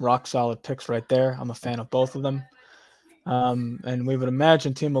 2 rock solid picks right there. I'm a fan of both of them. And we would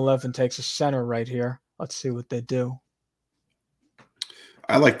imagine Team 11 takes a center right here. Let's see what they do.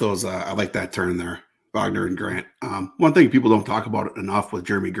 I like those. I like that turn there, Wagner and Grant. One thing people don't talk about enough with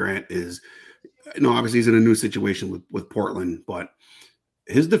Jeremy Grant is, obviously he's in a new situation with Portland, but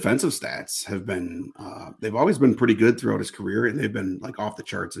his defensive stats have been, they've always been pretty good throughout his career, and they've been like off the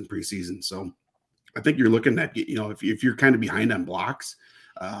charts in preseason. So I think you're looking at, if you're kind of behind on blocks,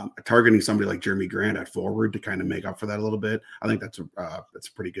 targeting somebody like Jeremy Grant at forward to kind of make up for that a little bit. I think that's a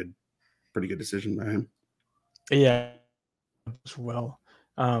pretty good decision by him. Yeah, as well.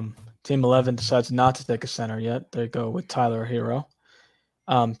 Team 11 decides not to take a center yet. They go with Tyler Hero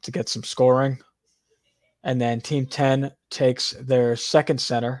to get some scoring. And then Team 10 takes their second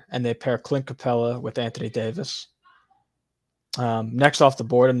center, and they pair Clint Capella with Anthony Davis. Next off the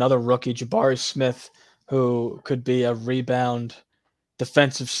board, another rookie, Jabari Smith, who could be a rebound,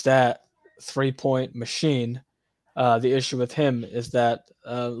 defensive stat, 3-point machine. The issue with him is that,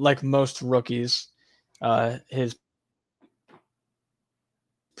 like most rookies, his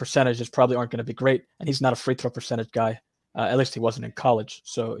percentages probably aren't going to be great, and he's not a free throw percentage guy. At least he wasn't in college,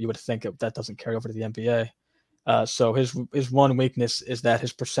 so you would think that doesn't carry over to the NBA. So his one weakness is that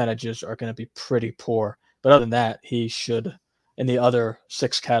his percentages are going to be pretty poor. But other than that, he should, in the other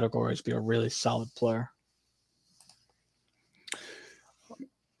 6 categories, be a really solid player.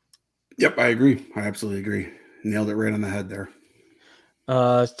 Yep, I agree. I absolutely agree. Nailed it right on the head there.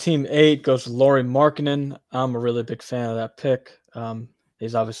 Team 8 goes with Lauri Markkanen. I'm a really big fan of that pick.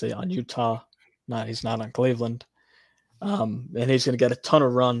 He's obviously on Utah. He's not on Cleveland. And he's going to get a ton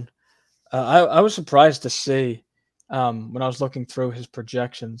of run. I was surprised to see, when I was looking through his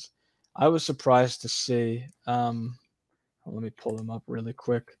projections, I was surprised to see, let me pull him up really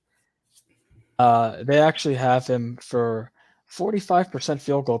quick. They actually have him for 45%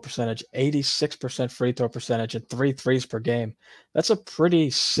 field goal percentage, 86% free throw percentage, and 3 threes per game. That's a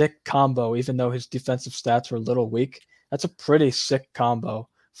pretty sick combo, even though his defensive stats are a little weak. That's a pretty sick combo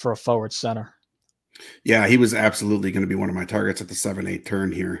for a forward center. Yeah, he was absolutely going to be one of my targets at the 7-8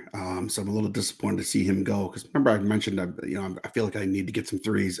 turn here. So I'm a little disappointed to see him go because remember I mentioned I feel like I need to get some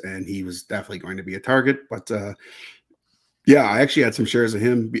threes, and he was definitely going to be a target. But yeah, I actually had some shares of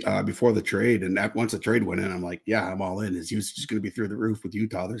him before the trade, and once the trade went in, I'm like, yeah, I'm all in. His usage is going to be through the roof with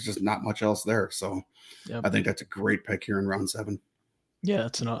Utah. There's just not much else there, so Yep. I think that's a great pick here in round 7. Yeah,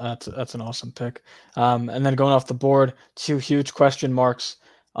 that's an awesome pick. And then going off the board, 2 huge question marks.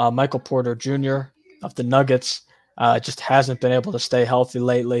 Michael Porter Jr. of the Nuggets just hasn't been able to stay healthy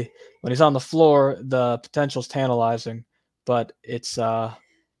lately. When he's on the floor, the potential's tantalizing, but it's hard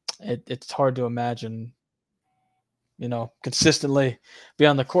to imagine, consistently be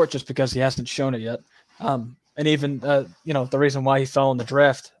on the court just because he hasn't shown it yet. And even the reason why he fell in the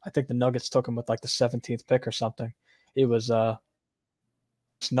draft, I think the Nuggets took him with like the 17th pick or something. He was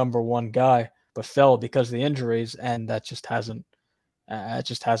number one guy, but fell because of the injuries, and that just hasn't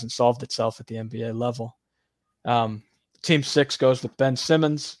solved itself at the NBA level. Team 6 goes with Ben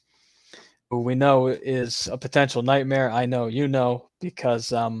Simmons, who we know is a potential nightmare. I know you know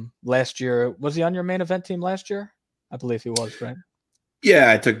because last year, was he on your main event team last year? I believe he was, right?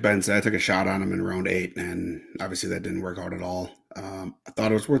 Yeah, I took Benson. I took a shot on him in round 8, and obviously that didn't work out at all. I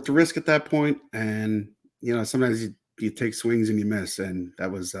thought it was worth the risk at that point, and sometimes you take swings and you miss, and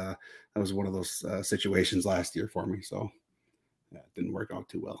that was one of those situations last year for me. So yeah, it didn't work out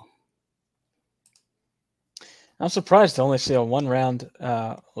too well. I'm surprised to only see a 1-round.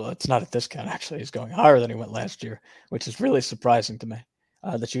 Well, it's not a discount actually. He's going higher than he went last year, which is really surprising to me.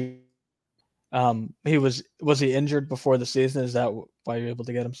 That you, was he injured before the season? Is that why you're able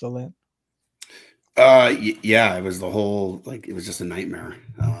to get him so late? Yeah, it was the whole it was just a nightmare.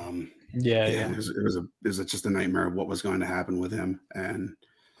 Yeah. It was just a nightmare of what was going to happen with him, and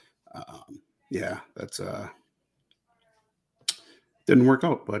that's didn't work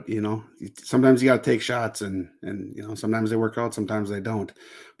out. But sometimes you got to take shots, and sometimes they work out, sometimes they don't.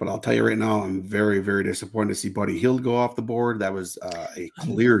 But I'll tell you right now, I'm very, very disappointed to see Buddy Hield go off the board. That was a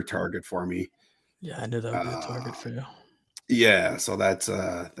clear target for me. Yeah, I knew that would be a target for you. Yeah, so that's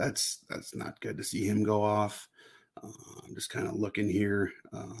not good to see him go off. I'm just kind of looking here.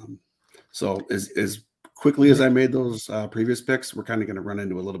 So as quickly as I made those previous picks, we're kind of going to run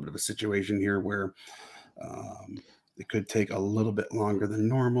into a little bit of a situation here where it could take a little bit longer than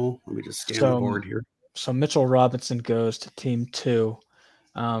normal. Let me just scan the board here. So Mitchell Robinson goes to team 2.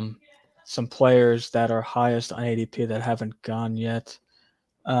 Some players that are highest on ADP that haven't gone yet.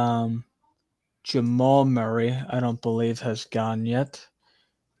 Jamal Murray, I don't believe has gone yet.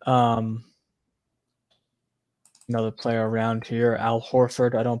 Another player around here, Al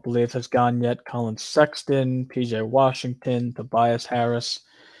Horford, I don't believe has gone yet. Colin Sexton, PJ Washington, Tobias Harris,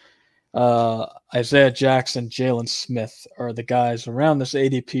 Isaiah Jackson, Jalen Smith are the guys around this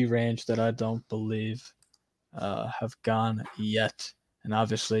ADP range that I don't believe have gone yet. And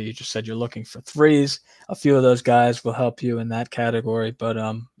obviously, you just said you're looking for threes. A few of those guys will help you in that category, but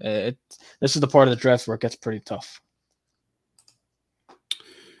this is the part of the draft where it gets pretty tough.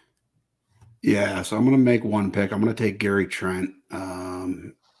 Yeah, so I'm going to make one pick. I'm going to take Gary Trent.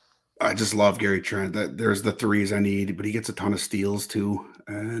 I just love Gary Trent. There's the threes I need, but he gets a ton of steals too.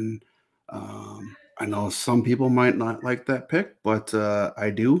 And I know some people might not like that pick, but I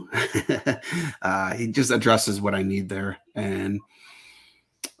do. He just addresses what I need there. And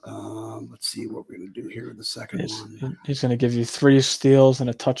let's see what we're going to do here in the second one. He's going to give you 3 steals and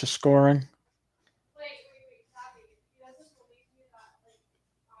a touch of scoring.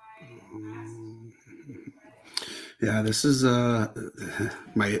 Yeah, this is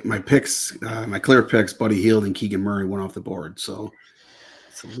my picks, my clear picks. Buddy Hield and Keegan Murray went off the board, so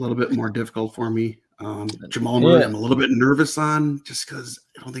it's a little bit more difficult for me. Jamal Murray, I'm a little bit nervous on just because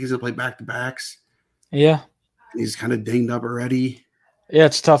I don't think he's gonna play back-to-backs. Yeah, he's kind of dinged up already. Yeah,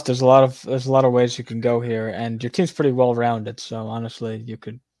 it's tough. There's a lot of ways you can go here, and your team's pretty well rounded. So honestly, you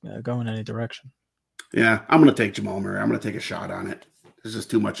could go in any direction. Yeah, I'm gonna take Jamal Murray. I'm gonna take a shot on it. There's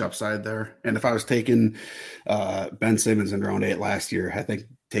just too much upside there. And if I was taking Ben Simmons in round 8 last year, I think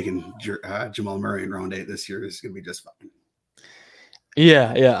taking Jamal Murray in round 8 this year is going to be just fine.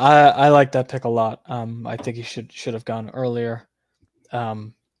 Yeah, I like that pick a lot. I think he should have gone earlier.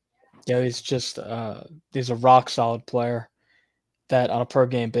 He's just he's a rock solid player that on a per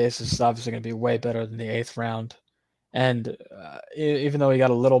game basis is obviously going to be way better than the 8th round. And even though he got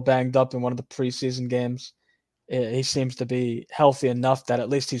a little banged up in one of the preseason games, he seems to be healthy enough that at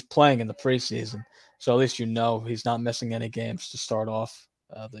least he's playing in the preseason. So at least he's not missing any games to start off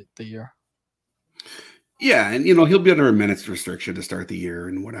the year. Yeah, and he'll be under a minutes restriction to start the year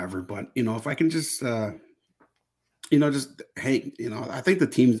and whatever. But if I can just just hey, I think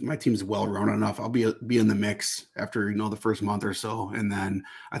my team's well rounded enough. I'll be in the mix after the first month or so, and then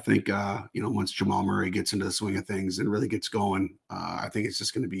I think once Jamal Murray gets into the swing of things and really gets going, I think it's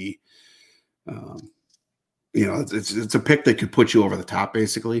just going to be, it's a pick that could put you over the top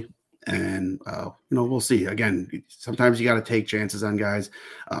basically, and we'll see. Again, sometimes you got to take chances on guys.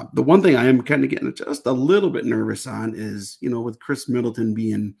 The one thing I am kind of getting just a little bit nervous on is with Chris Middleton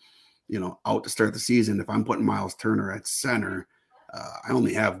being out to start the season, if I'm putting Miles Turner at center, I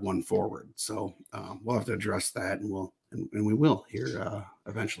only have one forward. So we'll have to address that, and we will here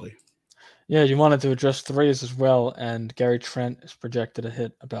eventually. Yeah, you wanted to address threes as well, and Gary Trent is projected to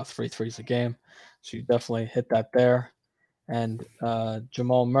hit about 3 threes a game. So you definitely hit that there. And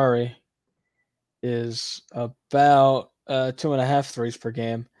Jamal Murray is about 2.5 threes per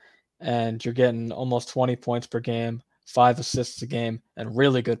game, and you're getting almost 20 points per game, 5 assists a game, and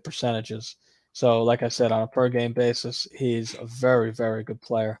really good percentages. So, like I said, on a per game basis, he's a very, very good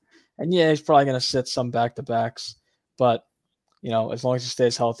player. And yeah, he's probably going to sit some back-to-backs, but as long as he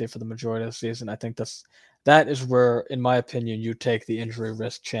stays healthy for the majority of the season, I think that is where, in my opinion, you take the injury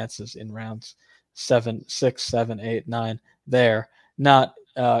risk chances in rounds 6, 7, 8, 9 there, not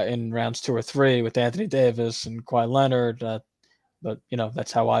in rounds 2 or 3 with Anthony Davis and Kawhi Leonard. But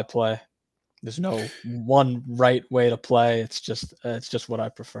that's how I play. There's no one right way to play. It's just what I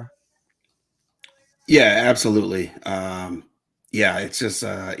prefer. Yeah, absolutely. Yeah, it's just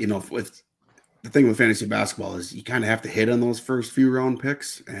with the thing with fantasy basketball is you kind of have to hit on those first few round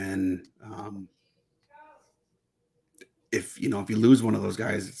picks, and if you lose one of those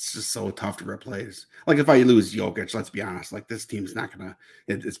guys, it's just so tough to replace. Like if I lose Jokic, let's be honest, like this team's not gonna.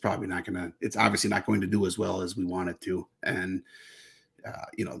 It's probably not gonna. It's obviously not going to do as well as we want it to, and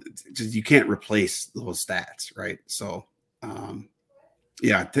just you can't replace those stats, right? So.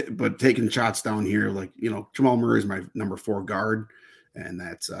 Yeah, but taking shots down here, like Jamal Murray is my number 4 guard, and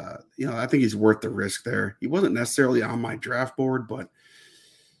that's I think he's worth the risk there. He wasn't necessarily on my draft board, but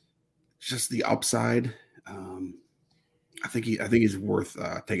just the upside. I think he's worth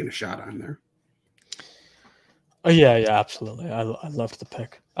taking a shot on there. Oh yeah, absolutely. I loved the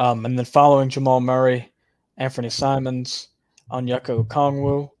pick. And then following Jamal Murray, Anthony Simons, Onyeka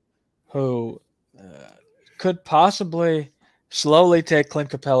Okongwu, who could possibly slowly take Clint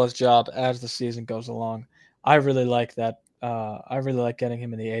Capella's job as the season goes along. I really like that. I really like getting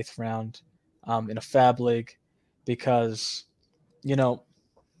him in the 8th round in a fab league because, you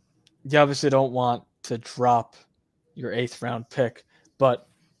obviously don't want to drop your 8th round pick, but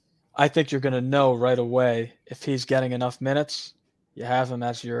I think you're going to know right away if he's getting enough minutes. You have him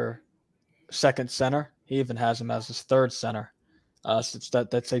as your 2nd center. He even has him as his 3rd center. So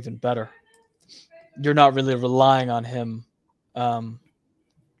that's even better. You're not really relying on him to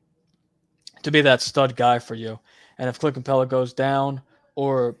be that stud guy for you. And if Clint Capella goes down,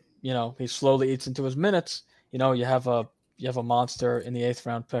 or he slowly eats into his minutes, you have a monster in the 8th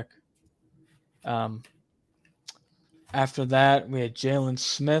round pick. After that, we had Jalen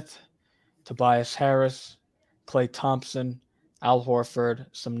Smith, Tobias Harris, Klay Thompson, Al Horford,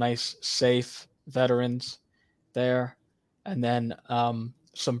 some nice safe veterans there, and then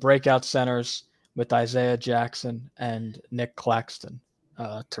some breakout centers with Isaiah Jackson and Nick Claxton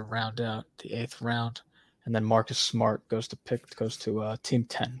to round out the 8th round, and then Marcus Smart goes to team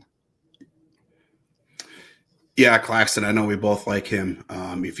 10. Yeah, Claxton. I know we both like him.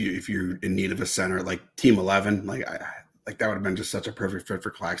 If you're in need of a center, like team 11, like that would have been just such a perfect fit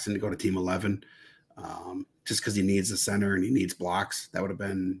for Claxton to go to team 11. Just because he needs a center and he needs blocks, that would have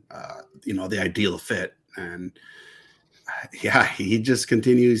been the ideal fit. And yeah, he just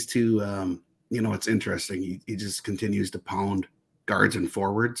continues to it's interesting. He just continues to pound guards and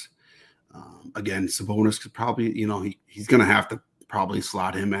forwards. Again, Sabonis could probably, he's going to have to probably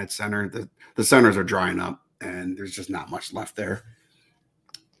slot him at center. The centers are drying up, and there's just not much left there.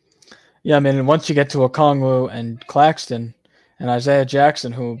 Yeah, I mean, once you get to Okongwu and Claxton and Isaiah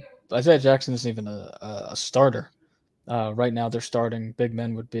Jackson, Isaiah Jackson isn't even a starter. Right now, their starting big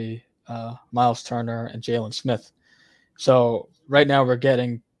men would be Miles Turner and Jalen Smith. So right now we're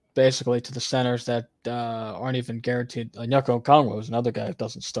getting basically to the centers that aren't even guaranteed. Onyeka Okongwu is another guy that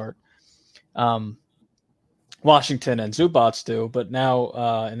doesn't start. Washington and Zubats do, but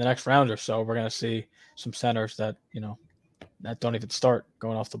now in the next round or so, we're going to see some centers that that don't even start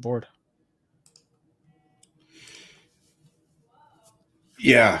going off the board.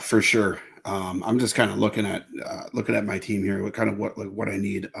 Yeah, for sure. I'm just kind of looking at my team here, what I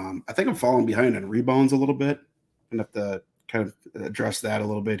need. I think I'm falling behind on rebounds a little bit. I'm gonna have to kind of address that a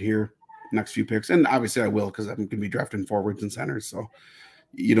little bit here next few picks, and obviously I will because I'm going to be drafting forwards and centers. So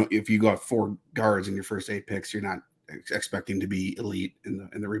if you got 4 guards in your first 8 picks, you're not expecting to be elite in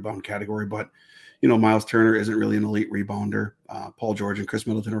the rebound category. But Miles Turner isn't really an elite rebounder. Paul George and Chris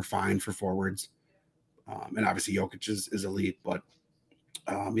Middleton are fine for forwards, and obviously Jokic is elite. But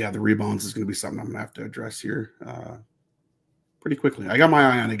the rebounds is going to be something I'm going to have to address here pretty quickly. I got my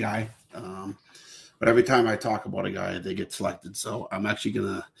eye on a guy, but every time I talk about a guy, they get selected. So I'm actually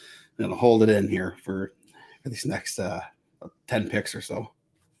gonna hold it in here for these next 10 picks or so.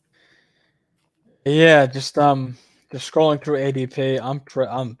 Yeah, just scrolling through ADP,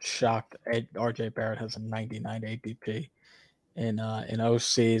 I'm shocked. RJ Barrett has a 99 ADP in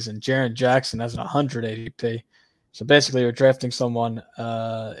OCs, and Jaren Jackson has an 100 ADP. So basically, you're drafting someone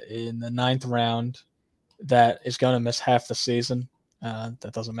in the 9th round that is going to miss half the season.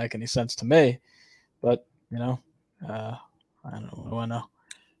 That doesn't make any sense to me, but I don't know. What do I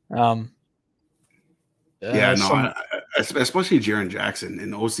know? Especially Jaren Jackson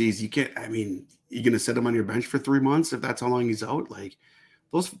in OCs. You can't. I mean, you're going to sit him on your bench for 3 months if that's how long he's out. Like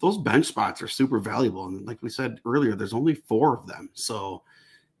those bench spots are super valuable, and like we said earlier, there's only 4 of them. So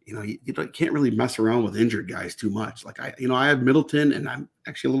you can't really mess around with injured guys too much. Like I have Middleton, and I'm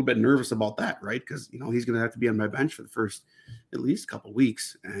actually a little bit nervous about that, right? Because he's going to have to be on my bench for the first at least couple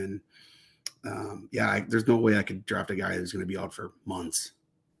weeks, and there's no way I could draft a guy who's going to be out for months.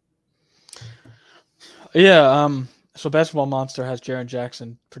 Yeah. So Basketball Monster has Jaren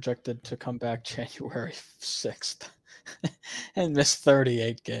Jackson projected to come back January 6th and miss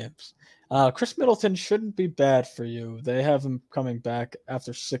 38 games. Chris Middleton shouldn't be bad for you. They have him coming back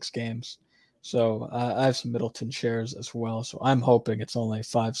after 6 games. So I have some Middleton shares as well. So I'm hoping it's only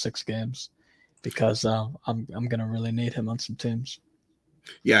 5-6 games because I'm going to really need him on some teams.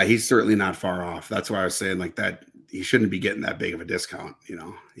 Yeah, he's certainly not far off. That's why I was saying like that. He shouldn't be getting that big of a discount.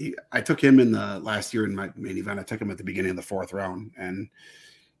 I took him in the last year in my main event. I took him at the beginning of the 4th round, and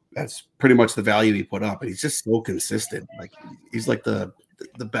that's pretty much the value he put up. And he's just so consistent. Like he's like the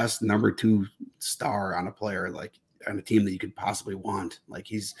best number 2 star on a player, like on a team that you could possibly want. Like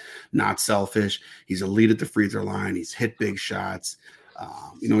he's not selfish. He's elite at the free throw line. He's hit big shots.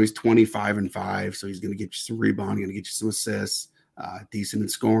 He's 25-5, so he's going to get you some rebound. Going to get you some assists. Decent in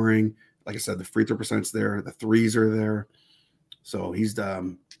scoring. Like I said, the free throw percent's there. The threes are there. So he's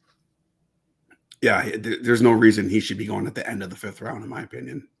there's no reason he should be going at the end of the 5th round, in my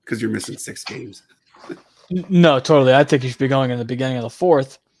opinion, because you're missing 6 games. No, totally. I think he should be going in the beginning of the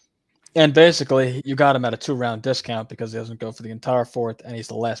 4th. And basically, you got him at a 2-round discount because he doesn't go for the entire 4th, and he's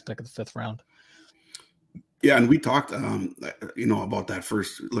the last pick of the 5th round. Yeah, and we talked, about that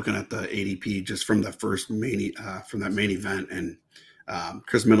first, looking at the ADP just from the first from that main event, and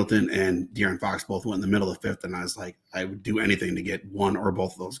Chris Middleton and De'Aaron Fox both went in the middle of the 5th, and I was like, I would do anything to get one or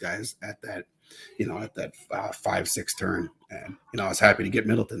both of those guys at that, at that 5-6 turn, and I was happy to get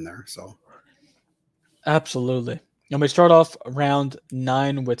Middleton there. So, absolutely. And we start off round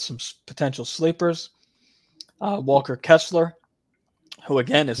 9 with some potential sleepers. Walker Kessler, who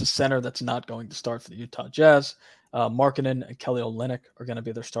again is a center that's not going to start for the Utah Jazz. Markkanen and Kelly Olynyk are going to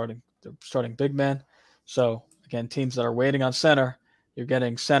be their starting big man. So again, teams that are waiting on center, you're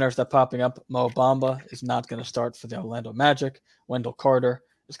getting centers that popping up. Mo Bamba is not going to start for the Orlando Magic. Wendell Carter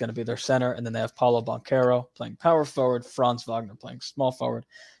is going to be their center, and then they have Paulo Banchero playing power forward, Franz Wagner playing small forward.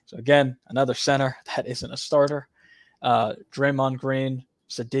 So again, another center that isn't a starter. Draymond Green,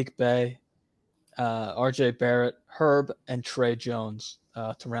 Sadiq Bey, RJ Barrett, Herb, and Trey Jones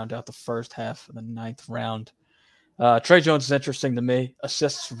to round out the first half of the 9th round. Trey Jones is interesting to me.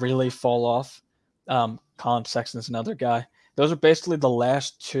 Assists really fall off. Colin Sexton is another guy. Those are basically the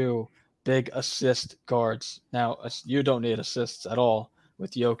last 2 big assist guards. Now, you don't need assists at all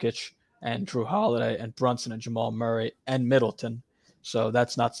with Jokic and Drew Holiday and Brunson and Jamal Murray and Middleton. So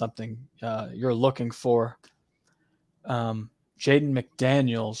that's not something you're looking for. Jaden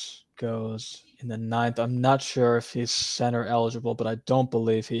McDaniels goes in the 9th. I'm not sure if he's center eligible, but I don't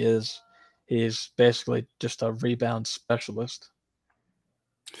believe he is. He's basically just a rebound specialist.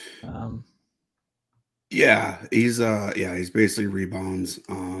 He's basically rebounds.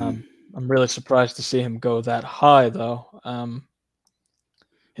 I'm really surprised to see him go that high, though.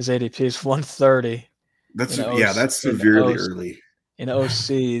 His ADP is 130. That's severely early in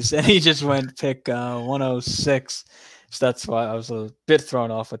OCs, and he just went pick 106. So that's why I was a bit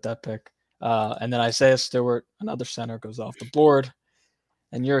thrown off with that pick. And then Isaiah Stewart, another center, goes off the board.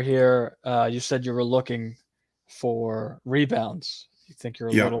 And you're here. You said you were looking for rebounds. You think you're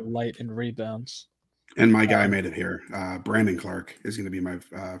a little light in rebounds. And my guy made it here. Brandon Clark is going to be my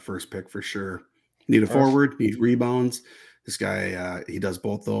first pick for sure. Need a forward, need rebounds. This guy, he does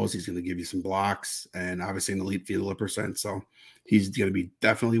both those. He's going to give you some blocks and obviously an elite field goal percent. So he's going to be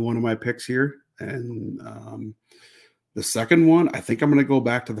definitely one of my picks here. And The second one, I think I'm going to go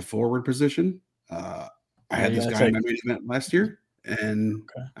back to the forward position. I Yeah, had you this gotta guy in take. my main event last year, and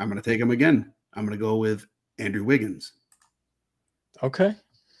Okay. I'm going to take him again. I'm going to go with Andrew Wiggins. Okay.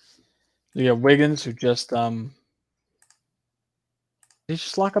 You got Wiggins, who just did he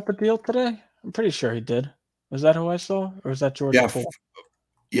just lock up a deal today? I'm pretty sure he did. Was that who I saw, or was that Jordan Yeah, Poole?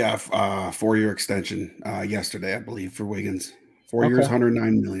 yeah, 4-year extension yesterday, I believe, for Wiggins. 4 years, Okay.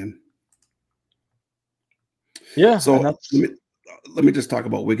 109 million. Yeah, and So that's let me just talk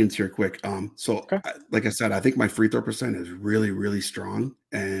about Wiggins here quick. okay. Like I said, I think my free throw percent is really, really strong,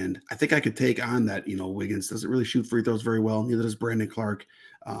 and I think I could take on that. Wiggins doesn't really shoot free throws very well. Neither does Brandon Clark.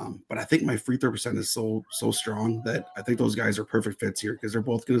 But I think my free throw percent is so strong that I think those guys are perfect fits here because they're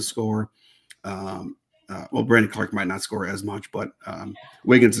both going to score. Um, well, Brandon Clark might not score as much, but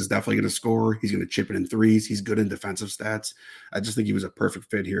Wiggins is definitely going to score. He's going to chip it in threes. He's good in defensive stats. I just think he was a perfect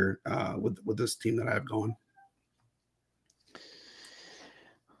fit here with this team that I have going.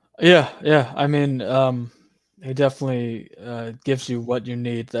 Yeah, yeah. I mean, he definitely gives you what you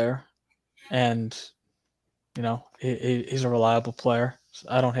need there, and he's a reliable player. So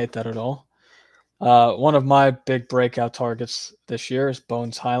I don't hate that at all. One of my big breakout targets this year is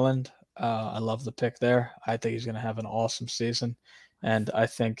Bones Highland. I love the pick there. I think he's going to have an awesome season, and I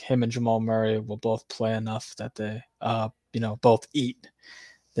think him and Jamal Murray will both play enough that they, both eat.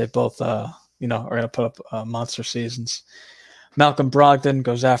 They both, are going to put up monster seasons. Malcolm Brogdon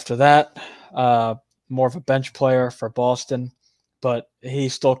goes after that. More of a bench player for Boston, but he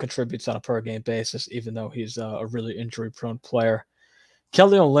still contributes on a per game basis, even though he's a really injury prone player.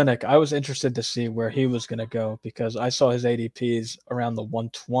 Kelly Olynyk, I was interested to see where he was going to go because I saw his ADPs around the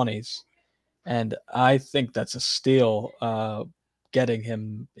 120s, and I think that's a steal getting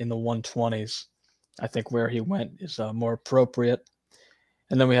him in the 120s. I think where he went is more appropriate.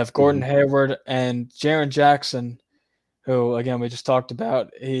 And then we have Gordon Mhm. Hayward and Jaren Jackson, who, again, we just talked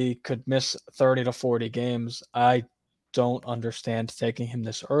about. He could miss 30 to 40 games. I don't understand taking him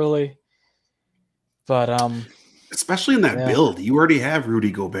this early, but Especially in that yeah, build, you already have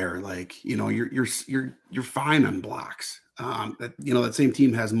Rudy Gobert. Like, you're fine on blocks. That same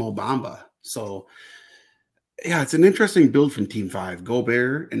team has Mo Bamba. So yeah, it's an interesting build from Team Five.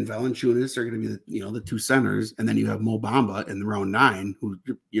 Gobert and Valanciunas are going to be the two centers, and then you have Mo Bamba in the round 9, who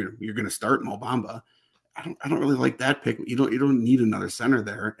you're going to start Mo Bamba. I don't really like that pick. You don't need another center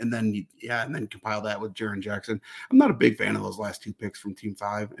there, and then and then compile that with Jaren Jackson. I'm not a big fan of those last two picks from Team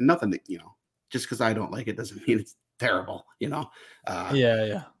Five, and nothing that just because I don't like it doesn't mean it's terrible. yeah,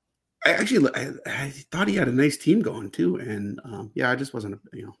 yeah. I thought he had a nice team going too, and I just wasn't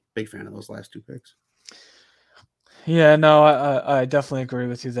a big fan of those last two picks. Yeah, no, I definitely agree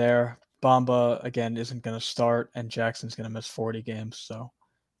with you there. Bamba again isn't going to start, and Jackson's going to miss 40 games, so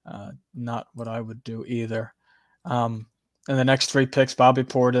not what I would do either. And the next 3 picks, Bobby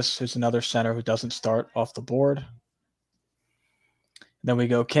Portis, who's another center who doesn't start off the board. Then we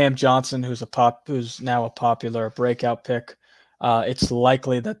go Cam Johnson, who's now a popular breakout pick. It's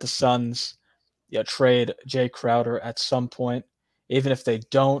likely that the Suns trade Jay Crowder at some point. Even if they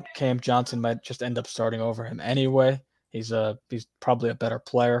don't, Cam Johnson might just end up starting over him anyway. He's probably a better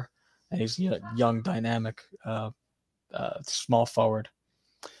player, and he's young, dynamic, small forward.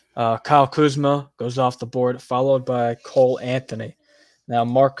 Kyle Kuzma goes off the board, followed by Cole Anthony. Now,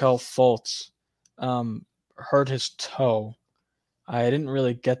 Markel Fultz hurt his toe. I didn't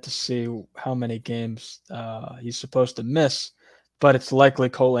really get to see how many games he's supposed to miss, but it's likely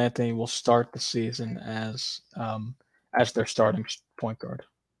Cole Anthony will start the season as their starting point guard.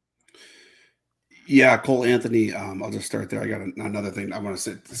 Yeah, Cole Anthony. I'll just start there. I got another thing I want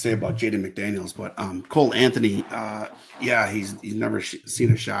to say about Jaden McDaniels, but Cole Anthony. He's never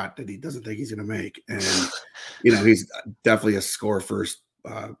seen a shot that he doesn't think he's going to make, and he's definitely a score first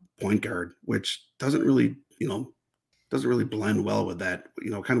point guard, which doesn't really blend well with that.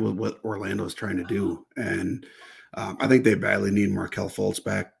 Kind of with what Orlando is trying to do, and I think they badly need Markel Fultz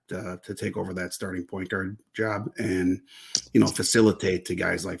back to take over that starting point guard job and facilitate to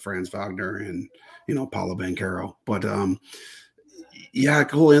guys like Franz Wagner and Paulo Banchero. But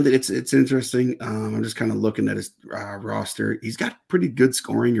Cole Anthony, it's interesting. I'm just kind of looking at his roster. He's got pretty good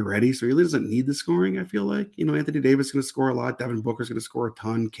scoring already, so he really doesn't need the scoring. I feel like Anthony Davis is going to score a lot. Devin Booker's going to score a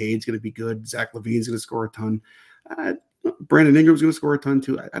ton. Cade's going to be good. Zach LaVine's going to score a ton. Brandon Ingram's going to score a ton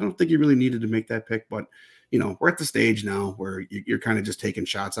too. I don't think you really needed to make that pick, but we're at the stage now where you're kind of just taking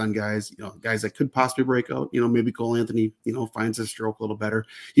shots on guys, guys that could possibly break out. Maybe Cole Anthony, finds his stroke a little better.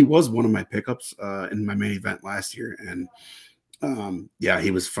 He was one of my pickups in my main event last year, and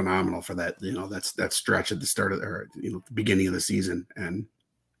he was phenomenal for that. That stretch at the start of the beginning of the season, and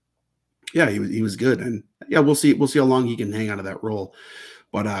Yeah, he was good, and yeah, we'll see how long he can hang out of that role.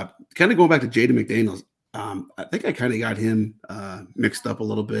 But kind of going back to Jaden McDaniels, I think I kind of got him mixed up a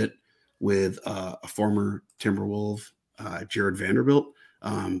little bit with a former Timberwolf, Jared Vanderbilt.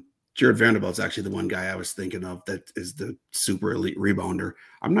 Jared Vanderbilt's actually the one guy I was thinking of that is the super elite rebounder.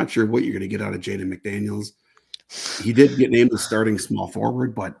 I'm not sure what you're going to get out of Jaden McDaniels. He did get named the starting small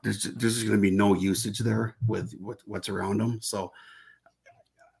forward, but there's going to be no usage there with what's around him. So,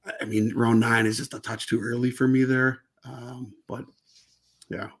 I mean, round 9 is just a touch too early for me there. But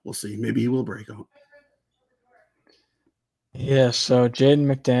yeah, we'll see. Maybe he will break out. Yeah, so Jaden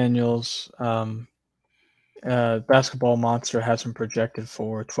McDaniels, basketball monster, has him projected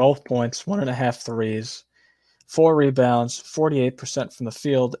for 12 points, 1.5 threes, 4 rebounds, 48% from the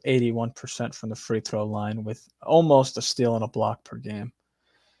field, 81% from the free throw line, with almost a steal and a block per game.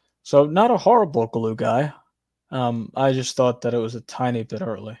 So not a horrible glue guy. I just thought that it was a tiny bit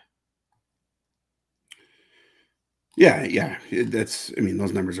early. Yeah. I mean,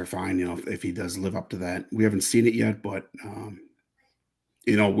 those numbers are fine. If he does live up to that, we haven't seen it yet, but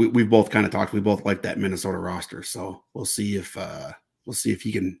we've both kind of talked. We both like that Minnesota roster, so we'll see if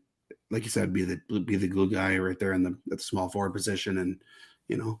he can, like you said, be the glue guy right there at the small forward position, and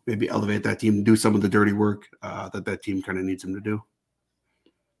maybe elevate that team, do some of the dirty work that team kind of needs him to do.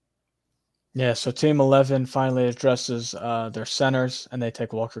 Yeah, so Team 11 finally addresses their centers, and they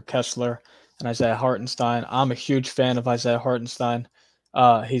take Walker Kessler and Isaiah Hartenstein. I'm a huge fan of Isaiah Hartenstein.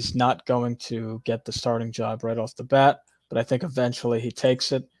 He's not going to get the starting job right off the bat, but I think eventually he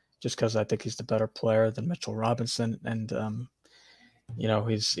takes it just because I think he's the better player than Mitchell Robinson. And,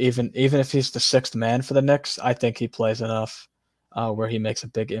 he's even if he's the 6th man for the Knicks, I think he plays enough where he makes a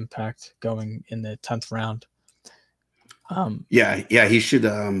big impact going in the 10th round. Yeah, he should.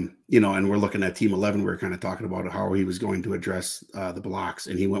 And we're looking at Team 11. We're kind of talking about how he was going to address the blocks,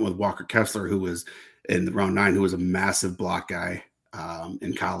 and he went with Walker Kessler, who was in the round 9, who was a massive block guy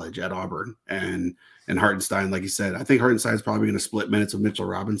in college at Auburn, and Hartenstein, like you said, I think Hartenstein is probably going to split minutes with Mitchell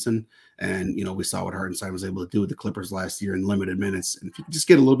Robinson, and we saw what Hartenstein was able to do with the Clippers last year in limited minutes, and if you can just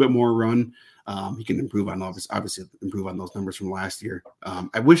get a little bit more run, he can improve on obviously improve on those numbers from last year.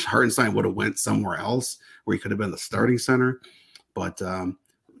 I wish Hartenstein would have went somewhere else where he could have been the starting center, but Tom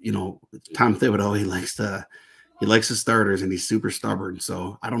Thibodeau, he likes his starters, and he's super stubborn.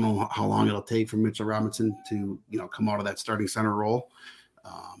 So I don't know how long it'll take for Mitchell Robinson to come out of that starting center role,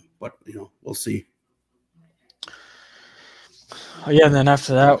 but we'll see. Yeah, and then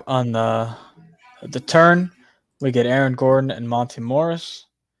after that, on the turn, we get Aaron Gordon and Monty Morris.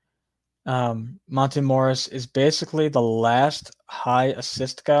 Monty Morris is basically the last high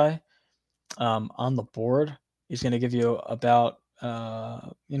assist guy on the board. He's going to give you about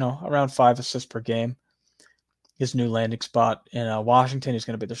around 5 assists per game. His new landing spot in Washington, he's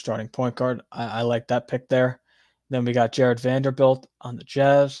going to be their starting point guard. I like that pick there. Then we got Jared Vanderbilt on the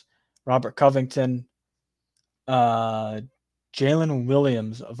Jazz, Robert Covington, Jalen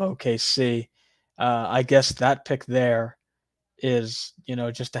Williams of OKC. I guess that pick there is,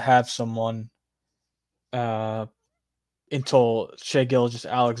 just to have someone until Shai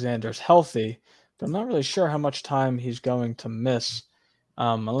Gilgeous-Alexander's healthy, but I'm not really sure how much time he's going to miss,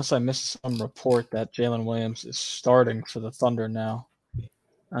 unless I missed some report that Jalen Williams is starting for the Thunder now.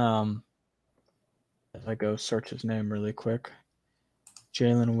 If I go search his name really quick.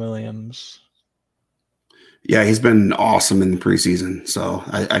 Jalen Williams. Yeah, he's been awesome in the preseason, so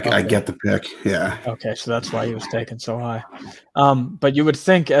I Okay. get the pick. Yeah. Okay, so that's why he was taken so high. But you would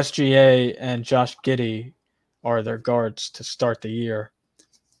think SGA and Josh Giddey are their guards to start the year.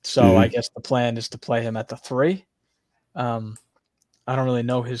 So I guess the plan is to play him at the 3. I don't really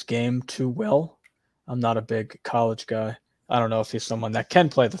know his game too well. I'm not a big college guy. I don't know if he's someone that can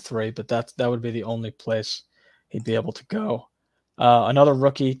play the 3, but that would be the only place he'd be able to go. Another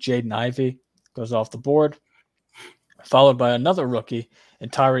rookie, Jaden Ivey, goes off the board, followed by another rookie in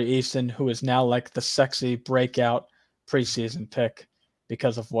Tyree Easton, who is now like the sexy breakout preseason pick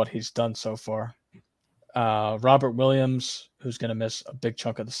because of what he's done so far. Robert Williams, who's going to miss a big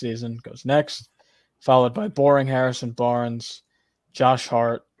chunk of the season, goes next, followed by Boring Harrison Barnes, Josh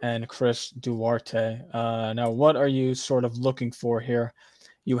Hart, and Chris Duarte. Now, what are you sort of looking for here?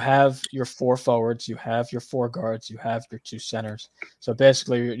 You have your 4 forwards, you have your 4 guards, you have your 2 centers. So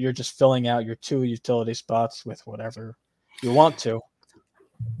basically, you're just filling out your 2 utility spots with whatever you want to.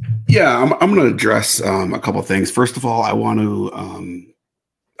 Yeah, I'm going to address a couple of things. First of all, I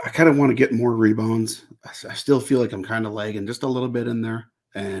kind of want to get more rebounds. I still feel like I'm kind of lagging just a little bit in there,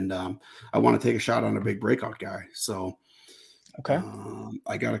 and I want to take a shot on a big breakout guy. So, okay,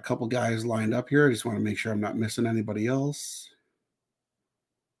 I got a couple guys lined up here. I just want to make sure I'm not missing anybody else.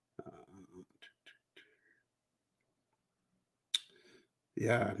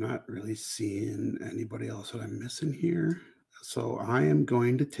 Yeah, I'm not really seeing anybody else that I'm missing here. So I am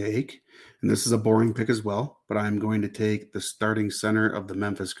going to take, and this is a boring pick as well, but I'm going to take the starting center of the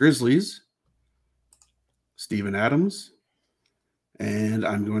Memphis Grizzlies, Steven Adams, and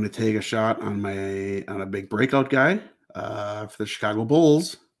I'm going to take a shot on a big breakout guy for the Chicago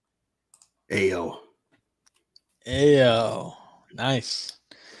Bulls, Ayo. Ayo, nice.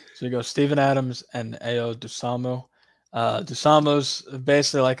 So you go Steven Adams and Ayo Dusamo. Dusamo's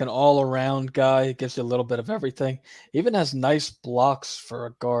basically like an all-around guy. He gives you a little bit of everything. Even has nice blocks for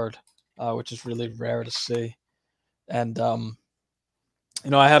a guard, which is really rare to see. And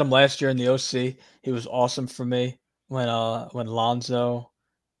I had him last year in the OC. He was awesome for me when Lonzo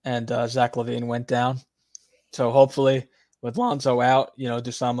and Zach LaVine went down. So hopefully, with Lonzo out,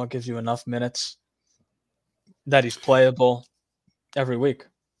 Dusamo gives you enough minutes that he's playable every week.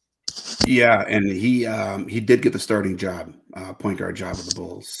 Yeah, and he did get the starting job, point guard job of the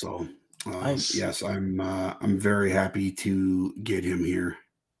Bulls. So Nice. yes, I'm very happy to get him here.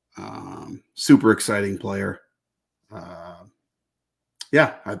 Super exciting player.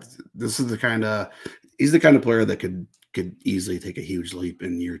 Yeah, this is he's the kind of player that could easily take a huge leap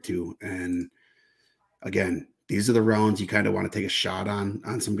in year two. And again, these are the rounds you kind of want to take a shot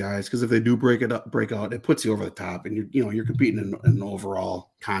on some guys, because if they do break out, it puts you over the top, and you're competing in an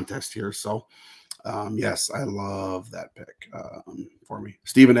overall contest here. So yes, I love that pick for me.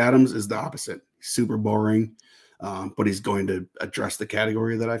 Steven Adams is the opposite. He's super boring, but he's going to address the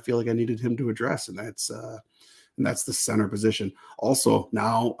category that I feel like I needed him to address, and that's the center position. Also,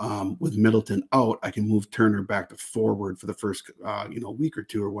 now with Middleton out, I can move Turner back to forward for the first week or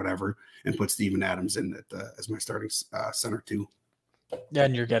two or whatever, and put Steven Adams in as my starting center too. Yeah,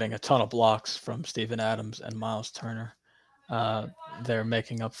 and you're getting a ton of blocks from Steven Adams and Miles Turner. They're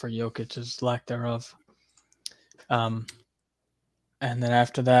making up for Jokic's lack thereof. And then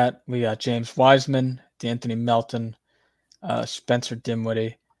after that, we got James Wiseman, D'Anthony Melton, Spencer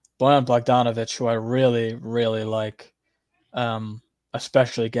Dinwiddie, Bojan Bogdanovic, who I really, really like,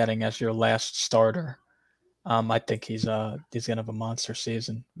 especially getting as your last starter. I think he's going to have a monster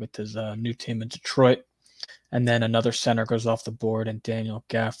season with his new team in Detroit. And then another center goes off the board, and Daniel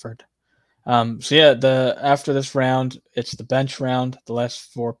Gafford. So yeah, after this round, it's the bench round, the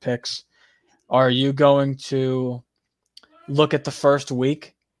last 4 picks. Are you going to look at the first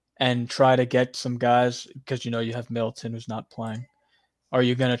week and try to get some guys, because you have Middleton who's not playing? Are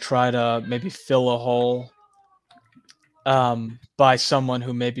you going to try to maybe fill a hole by someone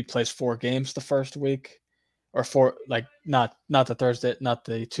who maybe plays 4 games the first week? Or not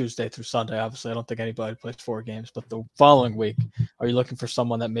the Tuesday through Sunday. Obviously, I don't think anybody plays 4 games, but the following week, are you looking for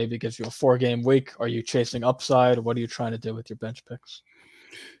someone that maybe gives you a 4-game week? Are you chasing upside? What are you trying to do with your bench picks?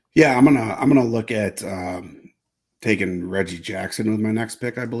 Yeah, I'm gonna look at taking Reggie Jackson with my next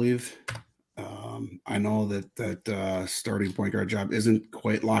pick, I believe. I know that starting point guard job isn't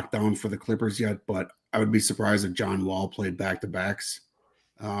quite locked down for the Clippers yet, but I would be surprised if John Wall played back-to-backs.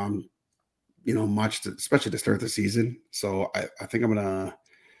 Especially to start the season. So I think I'm gonna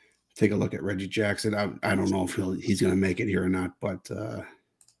take a look at Reggie Jackson. I don't know if he's gonna make it here or not, but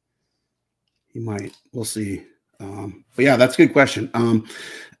he might. We'll see. But yeah, that's a good question.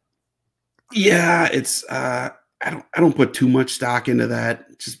 Yeah, it's I don't put too much stock into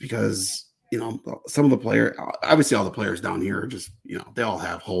that, just because some of the players, obviously all the players down here are just they all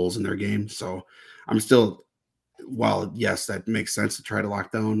have holes in their game. So I'm still, while yes, that makes sense to try to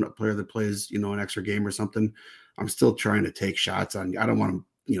lock down a player that plays an extra game or something, I'm still trying to take shots on. I don't want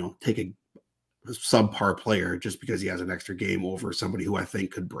to take a subpar player just because he has an extra game over somebody who I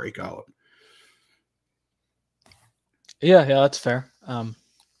think could break out. Yeah, that's fair.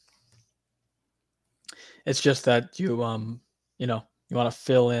 It's just that you want to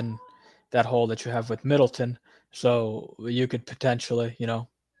fill in that hole that you have with Middleton, so you could potentially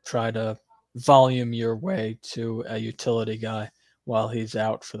try to volume your way to a utility guy while he's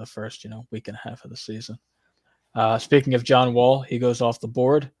out for the first week and a half of the season. Speaking of John Wall, he goes off the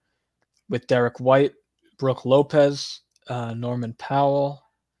board with Derek White, Brooke Lopez, Norman Powell,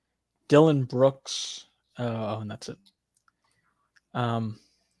 Dylan Brooks, and that's it.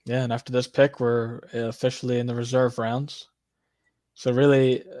 Yeah, and after this pick, we're officially in the reserve rounds. So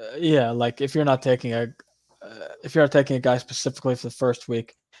really, like if you're not taking a guy specifically for the first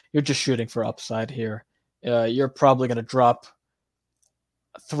week, you're just shooting for upside here. You're probably going to drop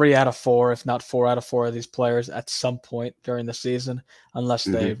 3 out of 4, if not 4 out of 4 of these players at some point during the season, unless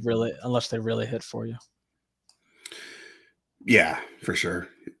they really hit for you. Yeah, for sure.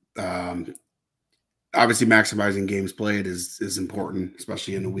 Obviously, maximizing games played is important,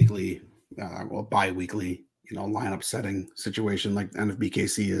 especially in a weekly, bi-weekly lineup setting situation like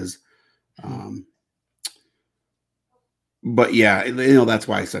NFBKC is. But yeah, that's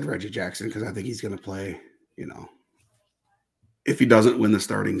why I said Reggie Jackson, because I think he's going to play, if he doesn't win the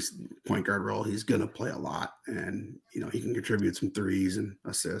starting point guard role, he's going to play a lot, and he can contribute some threes and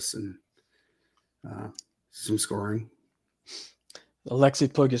assists and some scoring. Alexei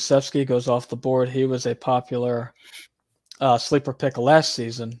Pogosevsky goes off the board. He was a popular sleeper pick last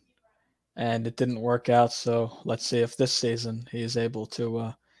season, and it didn't work out. So let's see if this season he's able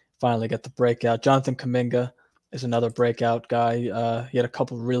to finally get the breakout. Jonathan Kuminga is another breakout guy. He had a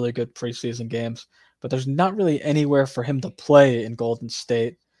couple really good preseason games, but there's not really anywhere for him to play in Golden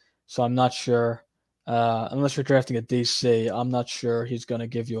State. So I'm not sure, unless you're drafting a DC, I'm not sure he's going to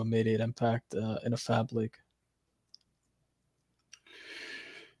give you immediate impact in a fab league.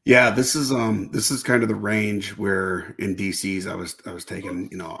 Yeah, this is kind of the range where in DCs I was taking,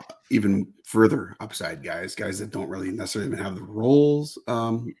 even further upside guys that don't really necessarily even have the roles.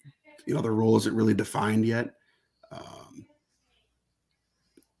 Their role isn't really defined yet.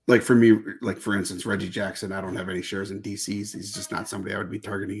 Like for me, like for instance, Reggie Jackson, I don't have any shares in DCs. He's just not somebody I would be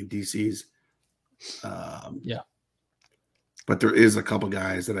targeting in DCs. Yeah. But there is a couple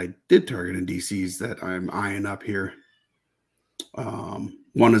guys that I did target in DCs that I'm eyeing up here.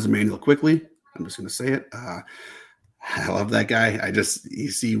 One is Emmanuel Quickly. I'm just going to say it. I love that guy.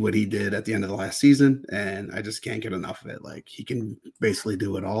 You see what he did at the end of the last season, and I just can't get enough of it. Like, he can basically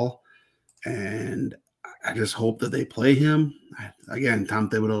do it all. And I just hope that they play him. Again, Tom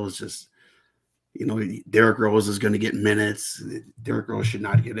Thibodeau is just, Derrick Rose is going to get minutes. Derrick Rose should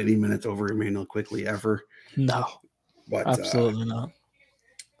not get any minutes over Emmanuel Quickly ever. No, but absolutely not.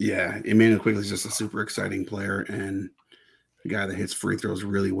 Yeah, Emmanuel Quickly is just a super exciting player, and a guy that hits free throws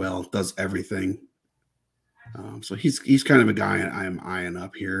really well, does everything. So he's kind of a guy I am eyeing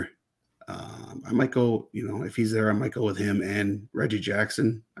up here. I might go, if he's there, I might go with him and Reggie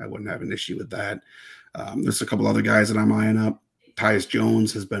Jackson. I wouldn't have an issue with that. There's a couple other guys that I'm eyeing up. Tyus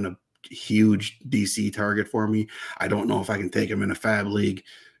Jones has been a huge DC target for me. I don't know if I can take him in a fab league,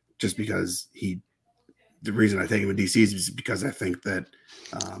 just because the reason I take him in DC is because I think that,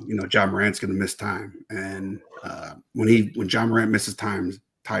 Ja Morant's going to miss time. And when Ja Morant misses time,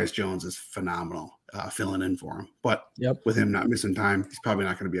 Tyus Jones is phenomenal filling in for him. But with him not missing time, he's probably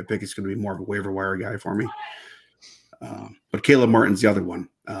not going to be a pick. He's going to be more of a waiver wire guy for me. But Caleb Martin's the other one,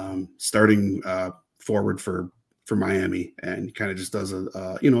 starting forward for Miami, and kind of just does a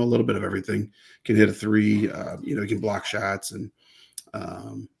little bit of everything. Can hit a three, he can block shots, and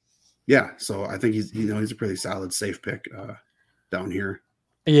so I think he's a pretty solid, safe pick down here.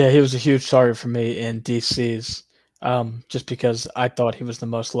 Yeah, he was a huge target for me in DC's, just because I thought he was the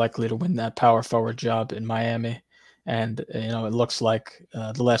most likely to win that power forward job in Miami. And, it looks like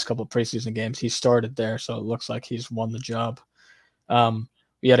the last couple of preseason games he started there, so it looks like he's won the job.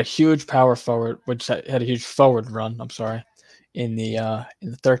 We had a huge power forward, which had a huge forward run, in the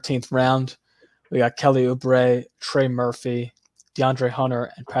 13th round. We got Kelly Oubre, Trey Murphy, DeAndre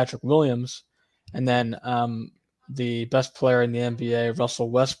Hunter, and Patrick Williams. And then the best player in the NBA, Russell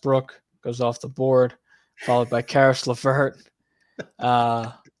Westbrook, goes off the board, followed by Karis LeVert,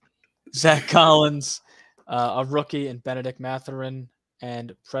 Zach Collins, a rookie, and Benedict Mathurin,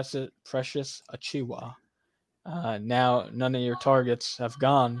 and Precious Achiuwa. Now none of your targets have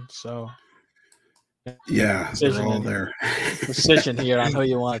gone, so yeah, they're all there. Precision here on who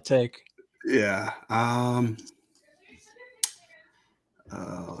you want to take. Yeah.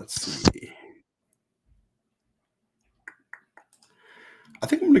 Let's see. I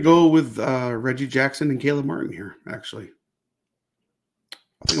think I'm going to go with Reggie Jackson and Caleb Martin here, actually.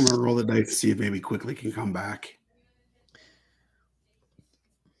 I think I'm going to roll the dice to see if maybe Quickly can come back.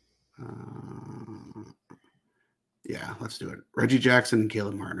 Yeah, let's do it. Reggie Jackson and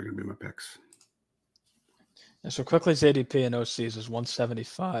Caleb Martin are going to be my picks. And so Quickly's ADP in OCs is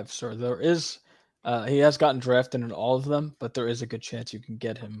 175. So there is, he has gotten drafted in all of them, but there is a good chance you can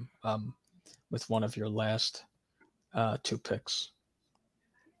get him with one of your last two picks.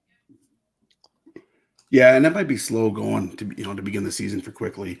 Yeah, and that might be slow going to begin the season for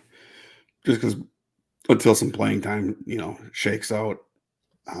Quickly, just because until some playing time shakes out.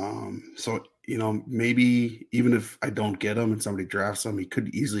 So maybe even if I don't get him and somebody drafts him, he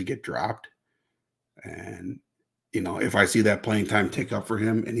could easily get dropped. And if I see that playing time tick up for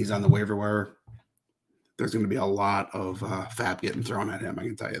him and he's on the waiver wire, there's going to be a lot of fab getting thrown at him. I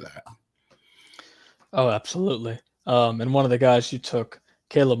can tell you that. Oh, absolutely. And one of the guys you took,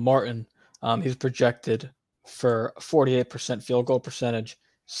 Caleb Martin, he's projected for 48% field goal percentage,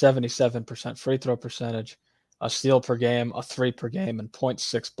 77% free throw percentage, a steal per game, a 3 per game, and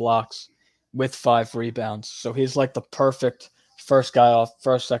 0.6 blocks. with 5 rebounds. So he's like the perfect first,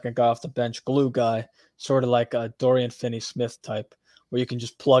 second guy off the bench, glue guy, sort of like a Dorian Finney-Smith type, where you can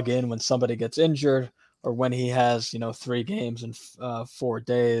just plug in when somebody gets injured or when he has, 3 games in 4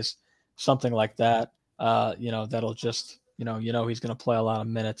 days, something like that. That'll just, he's going to play a lot of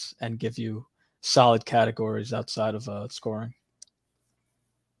minutes and give you solid categories outside of scoring.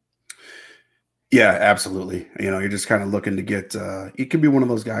 Yeah, absolutely. You're just kind of looking to get. It could be one of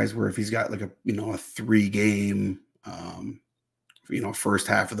those guys where if he's got like a 3-game, first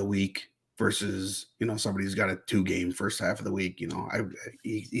half of the week versus somebody who's got a 2-game first half of the week.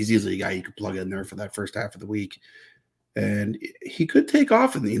 He's easily a guy you could plug in there for that first half of the week, and he could take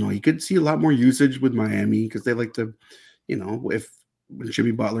off, and you could see a lot more usage with Miami because they like to, if when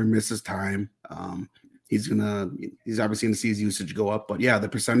Jimmy Butler misses time. He's obviously going to see his usage go up, but yeah, the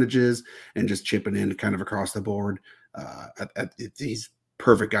percentages and just chipping in kind of across the board. He's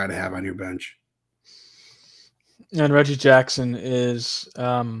perfect guy to have on your bench. And Reggie Jackson is, he's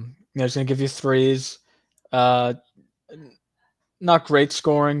going to give you threes. Not great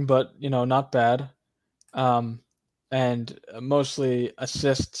scoring, but not bad. And mostly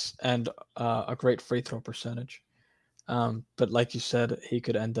assists and a great free throw percentage. But like you said, he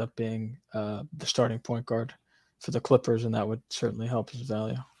could end up being the starting point guard for the Clippers, and that would certainly help his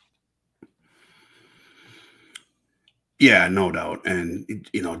value. Yeah, no doubt. And,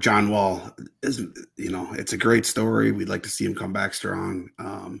 John Wall is, it's a great story. We'd like to see him come back strong.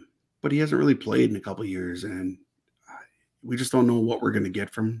 But he hasn't really played in a couple of years, and we just don't know what we're going to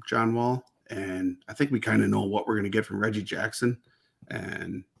get from John Wall. And I think we kind of know what we're going to get from Reggie Jackson.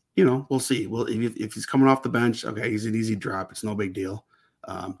 And, we'll see. Well, if he's coming off the bench, okay, he's an easy drop. It's no big deal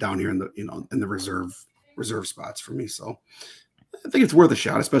down here in the, in the reserve spots for me. So I think it's worth a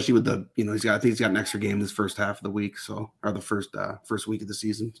shot, especially with the, I think he's got an extra game this first half of the week. So, or the first week of the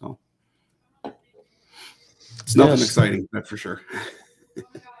season. So it's nothing exciting, that's for sure.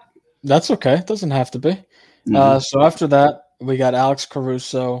 That's okay. It doesn't have to be. Mm-hmm. So after that, we got Alex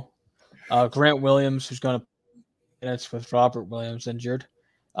Caruso, Grant Williams, who's going to minutes with Robert Williams injured,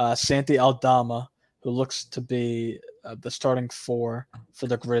 Santi Aldama, who looks to be the starting 4 for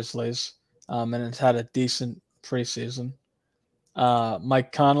the Grizzlies, and has had a decent preseason.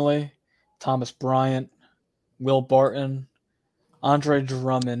 Mike Conley, Thomas Bryant, Will Barton, Andre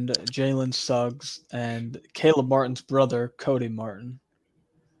Drummond, Jalen Suggs, and Caleb Martin's brother, Cody Martin,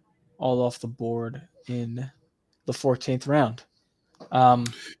 all off the board in the 14th round. Oh,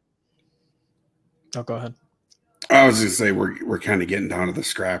 go ahead. I was going to say we're kind of getting down to the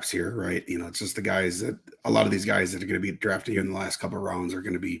scraps here, right? It's just the guys that a lot of these guys that are going to be drafted here in the last couple of rounds are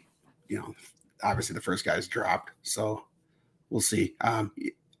going to be, obviously the first guys dropped. So we'll see. I'm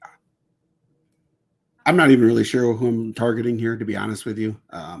not even really sure who I'm targeting here, to be honest with you.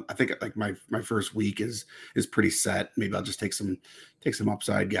 I think like my first week is pretty set. Maybe I'll just take some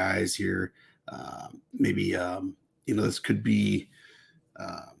upside guys here. Maybe this could be.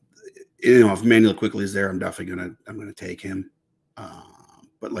 If Manuel Quickly is there, I'm definitely gonna take him.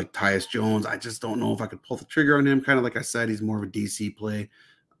 But like Tyus Jones, I just don't know if I could pull the trigger on him. Kind of like I said, he's more of a DC play.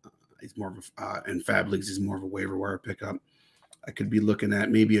 He's more of in Fab Leagues, he's more of a waiver wire pickup. I could be looking at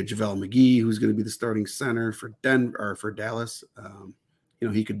maybe a JaVale McGee, who's going to be the starting center for Dallas.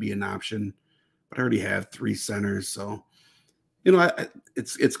 He could be an option, but I already have 3 centers, so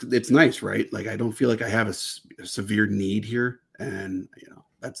it's nice, right? Like I don't feel like I have a severe need here, and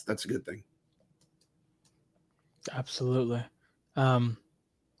that's a good thing. Absolutely. Some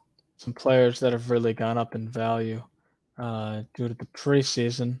players that have really gone up in value due to the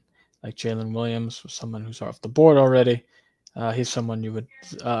preseason, like Jalen Williams, was someone who's off the board already. He's someone you would,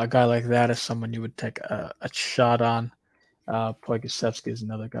 a guy like that is someone you would take a shot on. Pokusevski is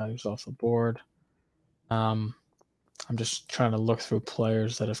another guy who's off the board. I'm just trying to look through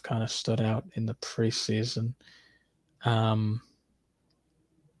players that have kind of stood out in the preseason.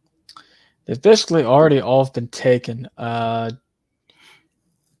 They've basically already all been taken.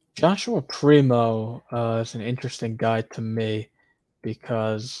 Joshua Primo is an interesting guy to me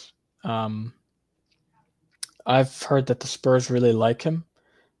because I've heard that the Spurs really like him,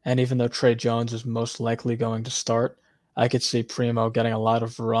 and even though Trey Jones is most likely going to start, I could see Primo getting a lot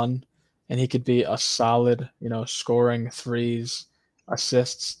of run, and he could be a solid, scoring threes,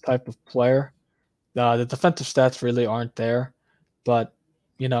 assists type of player. The defensive stats really aren't there, but,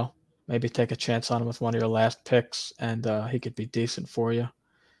 maybe take a chance on him with one of your last picks, and he could be decent for you.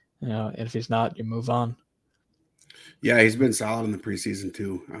 And if he's not, you move on. Yeah, he's been solid in the preseason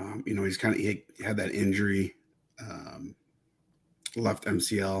too. He had that injury, left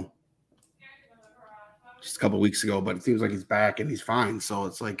MCL just a couple of weeks ago, but it seems like he's back and he's fine. So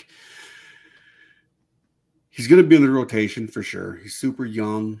it's like, He's going to be in the rotation for sure. He's super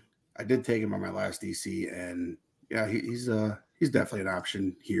young. I did take him on my last DC, and yeah, he's definitely an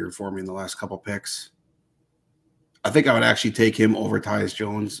option here for me in the last couple picks. I think I would actually take him over Tyus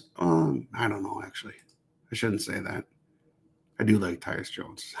Jones. I don't know, actually. I shouldn't say that. I do like Tyus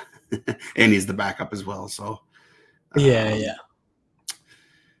Jones. And he's the backup as well. So, yeah.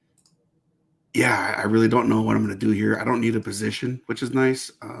 Yeah, I really don't know what I'm going to do here. I don't need a position, which is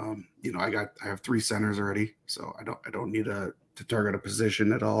nice. I have 3 centers already, so I don't need to target a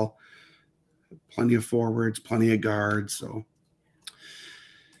position at all. Plenty of forwards, plenty of guards. So,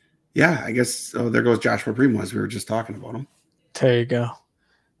 yeah, I guess there goes Joshua Primo as we were just talking about him. There you go.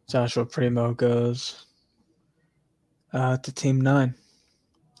 Joshua Primo goes to Team 9.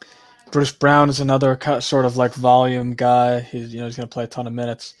 Bruce Brown is another sort of like volume guy. He's going to play a ton of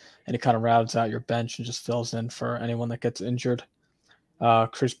minutes, and he kind of rounds out your bench and just fills in for anyone that gets injured.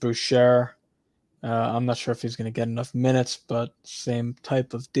 Chris Boucher, I'm not sure if he's going to get enough minutes, but same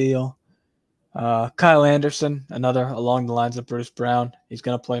type of deal. Kyle Anderson, another along the lines of Bruce Brown. He's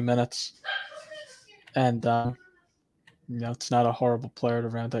going to play minutes, and it's not a horrible player to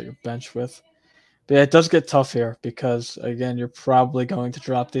round out your bench with. But yeah, it does get tough here because, again, you're probably going to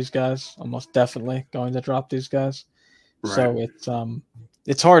drop these guys. Almost definitely going to drop these guys. Right. So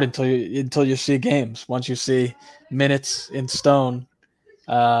it's hard until you see games. Once you see minutes in stone,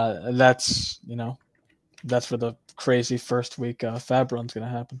 that's where the crazy first week fab run's going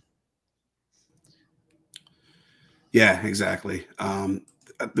to happen. Yeah, exactly.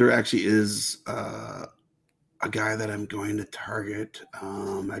 There actually is a guy that I'm going to target.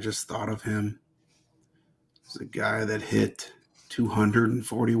 I just thought of him. It's a guy that hit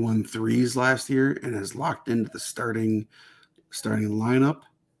 241 threes last year and is locked into the starting lineup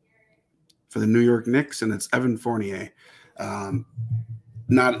for the New York Knicks, and it's Evan Fournier.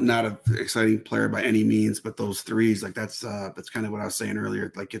 Not an exciting player by any means, but those threes, like that's kind of what I was saying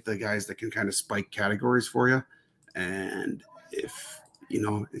earlier. Like, get the guys that can kind of spike categories for you, and if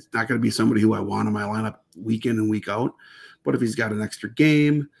it's not going to be somebody who I want in my lineup week in and week out, but if he's got an extra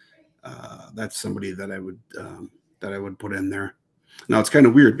game, that's somebody that I would put in there. Now it's kind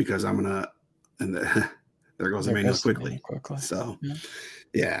of weird because I'm gonna, and there goes Emmanuel Quickly. So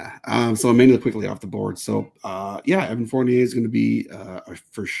yeah, so Emmanuel Quickly off the board. So Evan Fournier is going to be a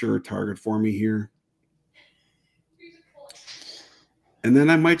for sure target for me here. And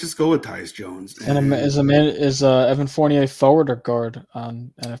then I might just go with Tyus Jones. And is Evan Fournier forward or guard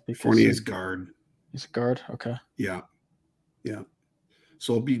on NFBKC? Fournier's guard. He's a guard. Okay. Yeah.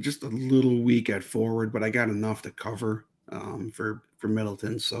 So I'll be just a little weak at forward, but I got enough to cover for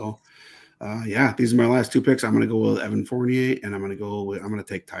Middleton. So these are my last 2 picks. I'm going to go with Evan Fournier, and I'm going to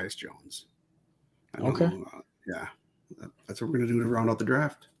take Tyus Jones. Okay. That's what we're going to do to round out the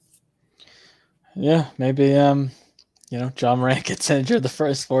draft. Yeah, maybe John Morant gets injured the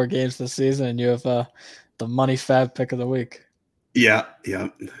first 4 games of the season, and you have the money fab pick of the week. Yeah.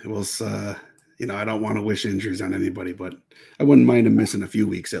 Well, I don't want to wish injuries on anybody, but I wouldn't mind him missing a few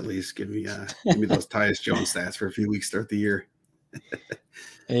weeks at least. Give me those Tyus Jones stats for a few weeks start the year.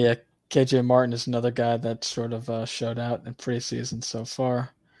 Yeah, KJ Martin is another guy that sort of showed out in preseason so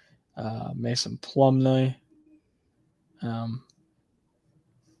far. Mason Plumlee.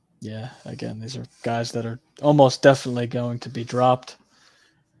 Again, these are guys that are almost definitely going to be dropped.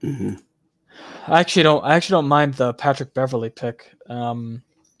 Mm-hmm. I actually don't mind the Patrick Beverley pick.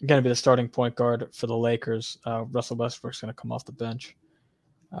 Going to be the starting point guard for the Lakers. Russell Westbrook's going to come off the bench.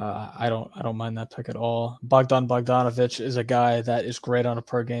 I don't mind that pick at all. Bogdan Bogdanovic is a guy that is great on a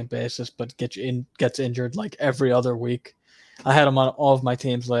per game basis, but gets injured like every other week. I had him on all of my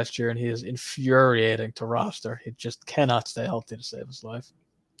teams last year, and he is infuriating to roster. He just cannot stay healthy to save his life.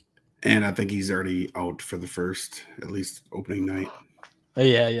 And I think he's already out for the first, at least opening night.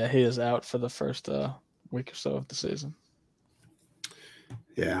 Yeah, he is out for the first week or so of the season.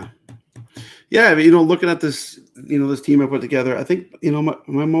 Yeah. Looking at this, this team I put together, I think,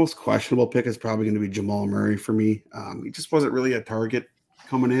 my most questionable pick is probably going to be Jamal Murray for me. He just wasn't really a target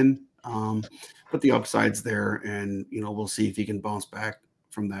coming in, but the upside's there, and, we'll see if he can bounce back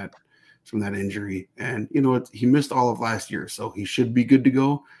from that injury. And, he missed all of last year, so he should be good to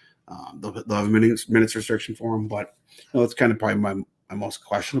go. They'll have a minutes restriction for him, but, it's kind of probably my most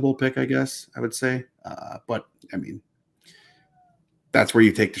questionable pick, I guess I would say. But I mean, that's where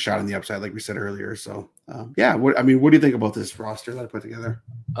you take the shot on the upside, like we said earlier. So, what do you think about this roster that I put together?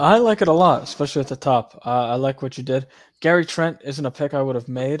 I like it a lot, especially at the top. I like what you did. Gary Trent isn't a pick I would have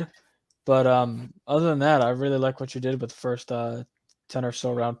made, but other than that, I really like what you did with the first 10 or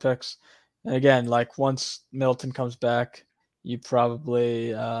so round picks. And again, like once Middleton comes back, you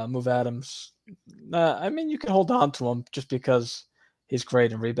probably move Adams I mean, you can hold on to him just because he's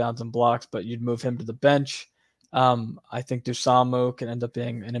great in rebounds and blocks, but you'd move him to the bench. I think Dusamu can end up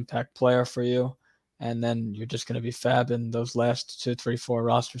being an impact player for you, and then you're just going to be fabbing those last 2, 3, 4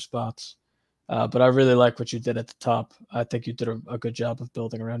 roster spots. But I really like what you did at the top. I think you did a good job of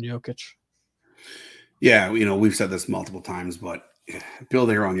building around Jokic. Yeah, we've said this multiple times, but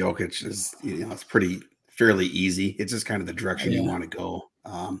building around Jokic is, it's fairly easy. It's just kind of the direction you want to go.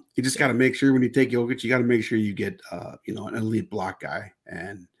 You just got to make sure when you take Jokic, you got to make sure you get, an elite block guy.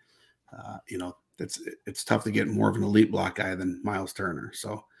 And, it's tough to get more of an elite block guy than Miles Turner.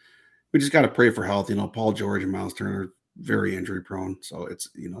 So we just got to pray for health. Paul George and Miles Turner, very injury prone. So it's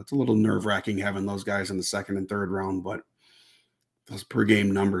a little nerve wracking having those guys in the second and third round, but those per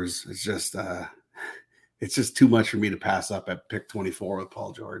game numbers, it's just too much for me to pass up at pick 24 with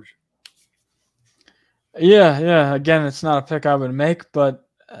Paul George. Yeah. Again, it's not a pick I would make, but,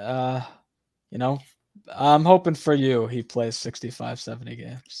 I'm hoping for you he plays 65, 70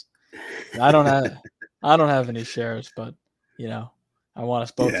 games. I don't have any shares, but, I want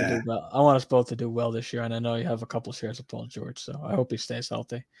us both to do well. I want us both to do well this year, and I know you have a couple shares of Paul George, so I hope he stays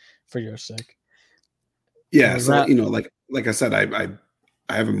healthy for your sake. Yeah, so like I said, I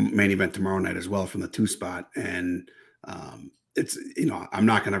have a main event tomorrow night as well from the 2 spot, and it's I'm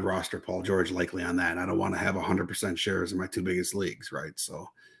not going to roster Paul George likely on that. I don't want to have 100% shares in my 2 biggest leagues, right? So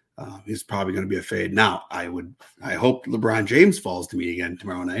he's probably going to be a fade. Now I hope LeBron James falls to me again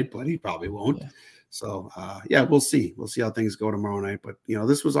tomorrow night, but he probably won't. Yeah. So we'll see. We'll see how things go tomorrow night. But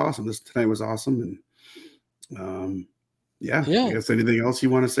this was awesome. Tonight was awesome, and I guess anything else you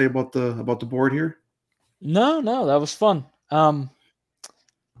want to say about the board here? No, that was fun.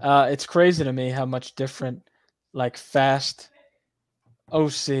 It's crazy to me how much different, like, fast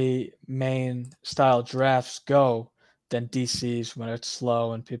OC main style drafts go than DC's when it's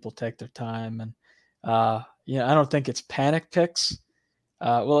slow and people take their time. And I don't think it's panic picks.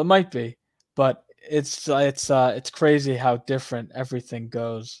 Well, it might be, but it's crazy how different everything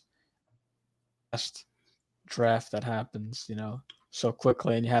goes. Best draft that happens, so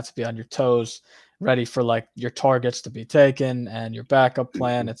quickly, and you have to be on your toes, ready for like your targets to be taken and your backup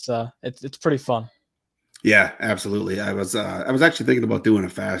plan. It's pretty fun. Yeah, absolutely. I was actually thinking about doing a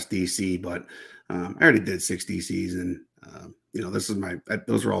fast DC, but I already did 6 DCs, and this is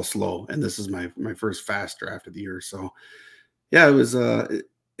those are all slow, and this is my first fast draft of the year. So yeah, it was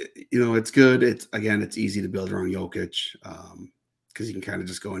it's good. It's easy to build around Jokic because you can kind of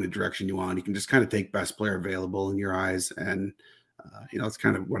just go in the direction you want. You can just kind of take best player available in your eyes, and it's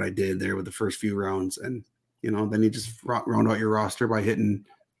kind of what I did there with the first few rounds, and then you just round out your roster by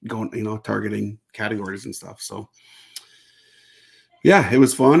targeting categories and stuff. So yeah, it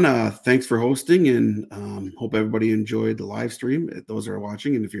was fun. Thanks for hosting, and hope everybody enjoyed the live stream. Those are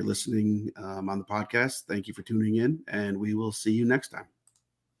watching, and if you're listening on the podcast, thank you for tuning in, and we will see you next time.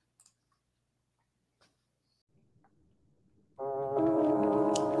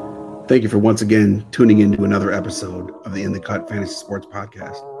 Thank you for once again tuning into another episode of the In the Cut Fantasy Sports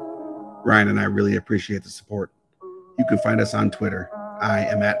Podcast. Ryan and I really appreciate the support. You can find us on Twitter. I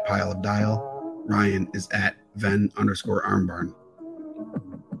am at Pile of Dial. Ryan is at Ven_Armbarn.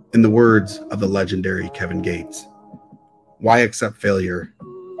 In the words of the legendary Kevin Gates, why accept failure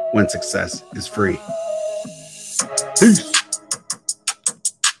when success is free? Peace.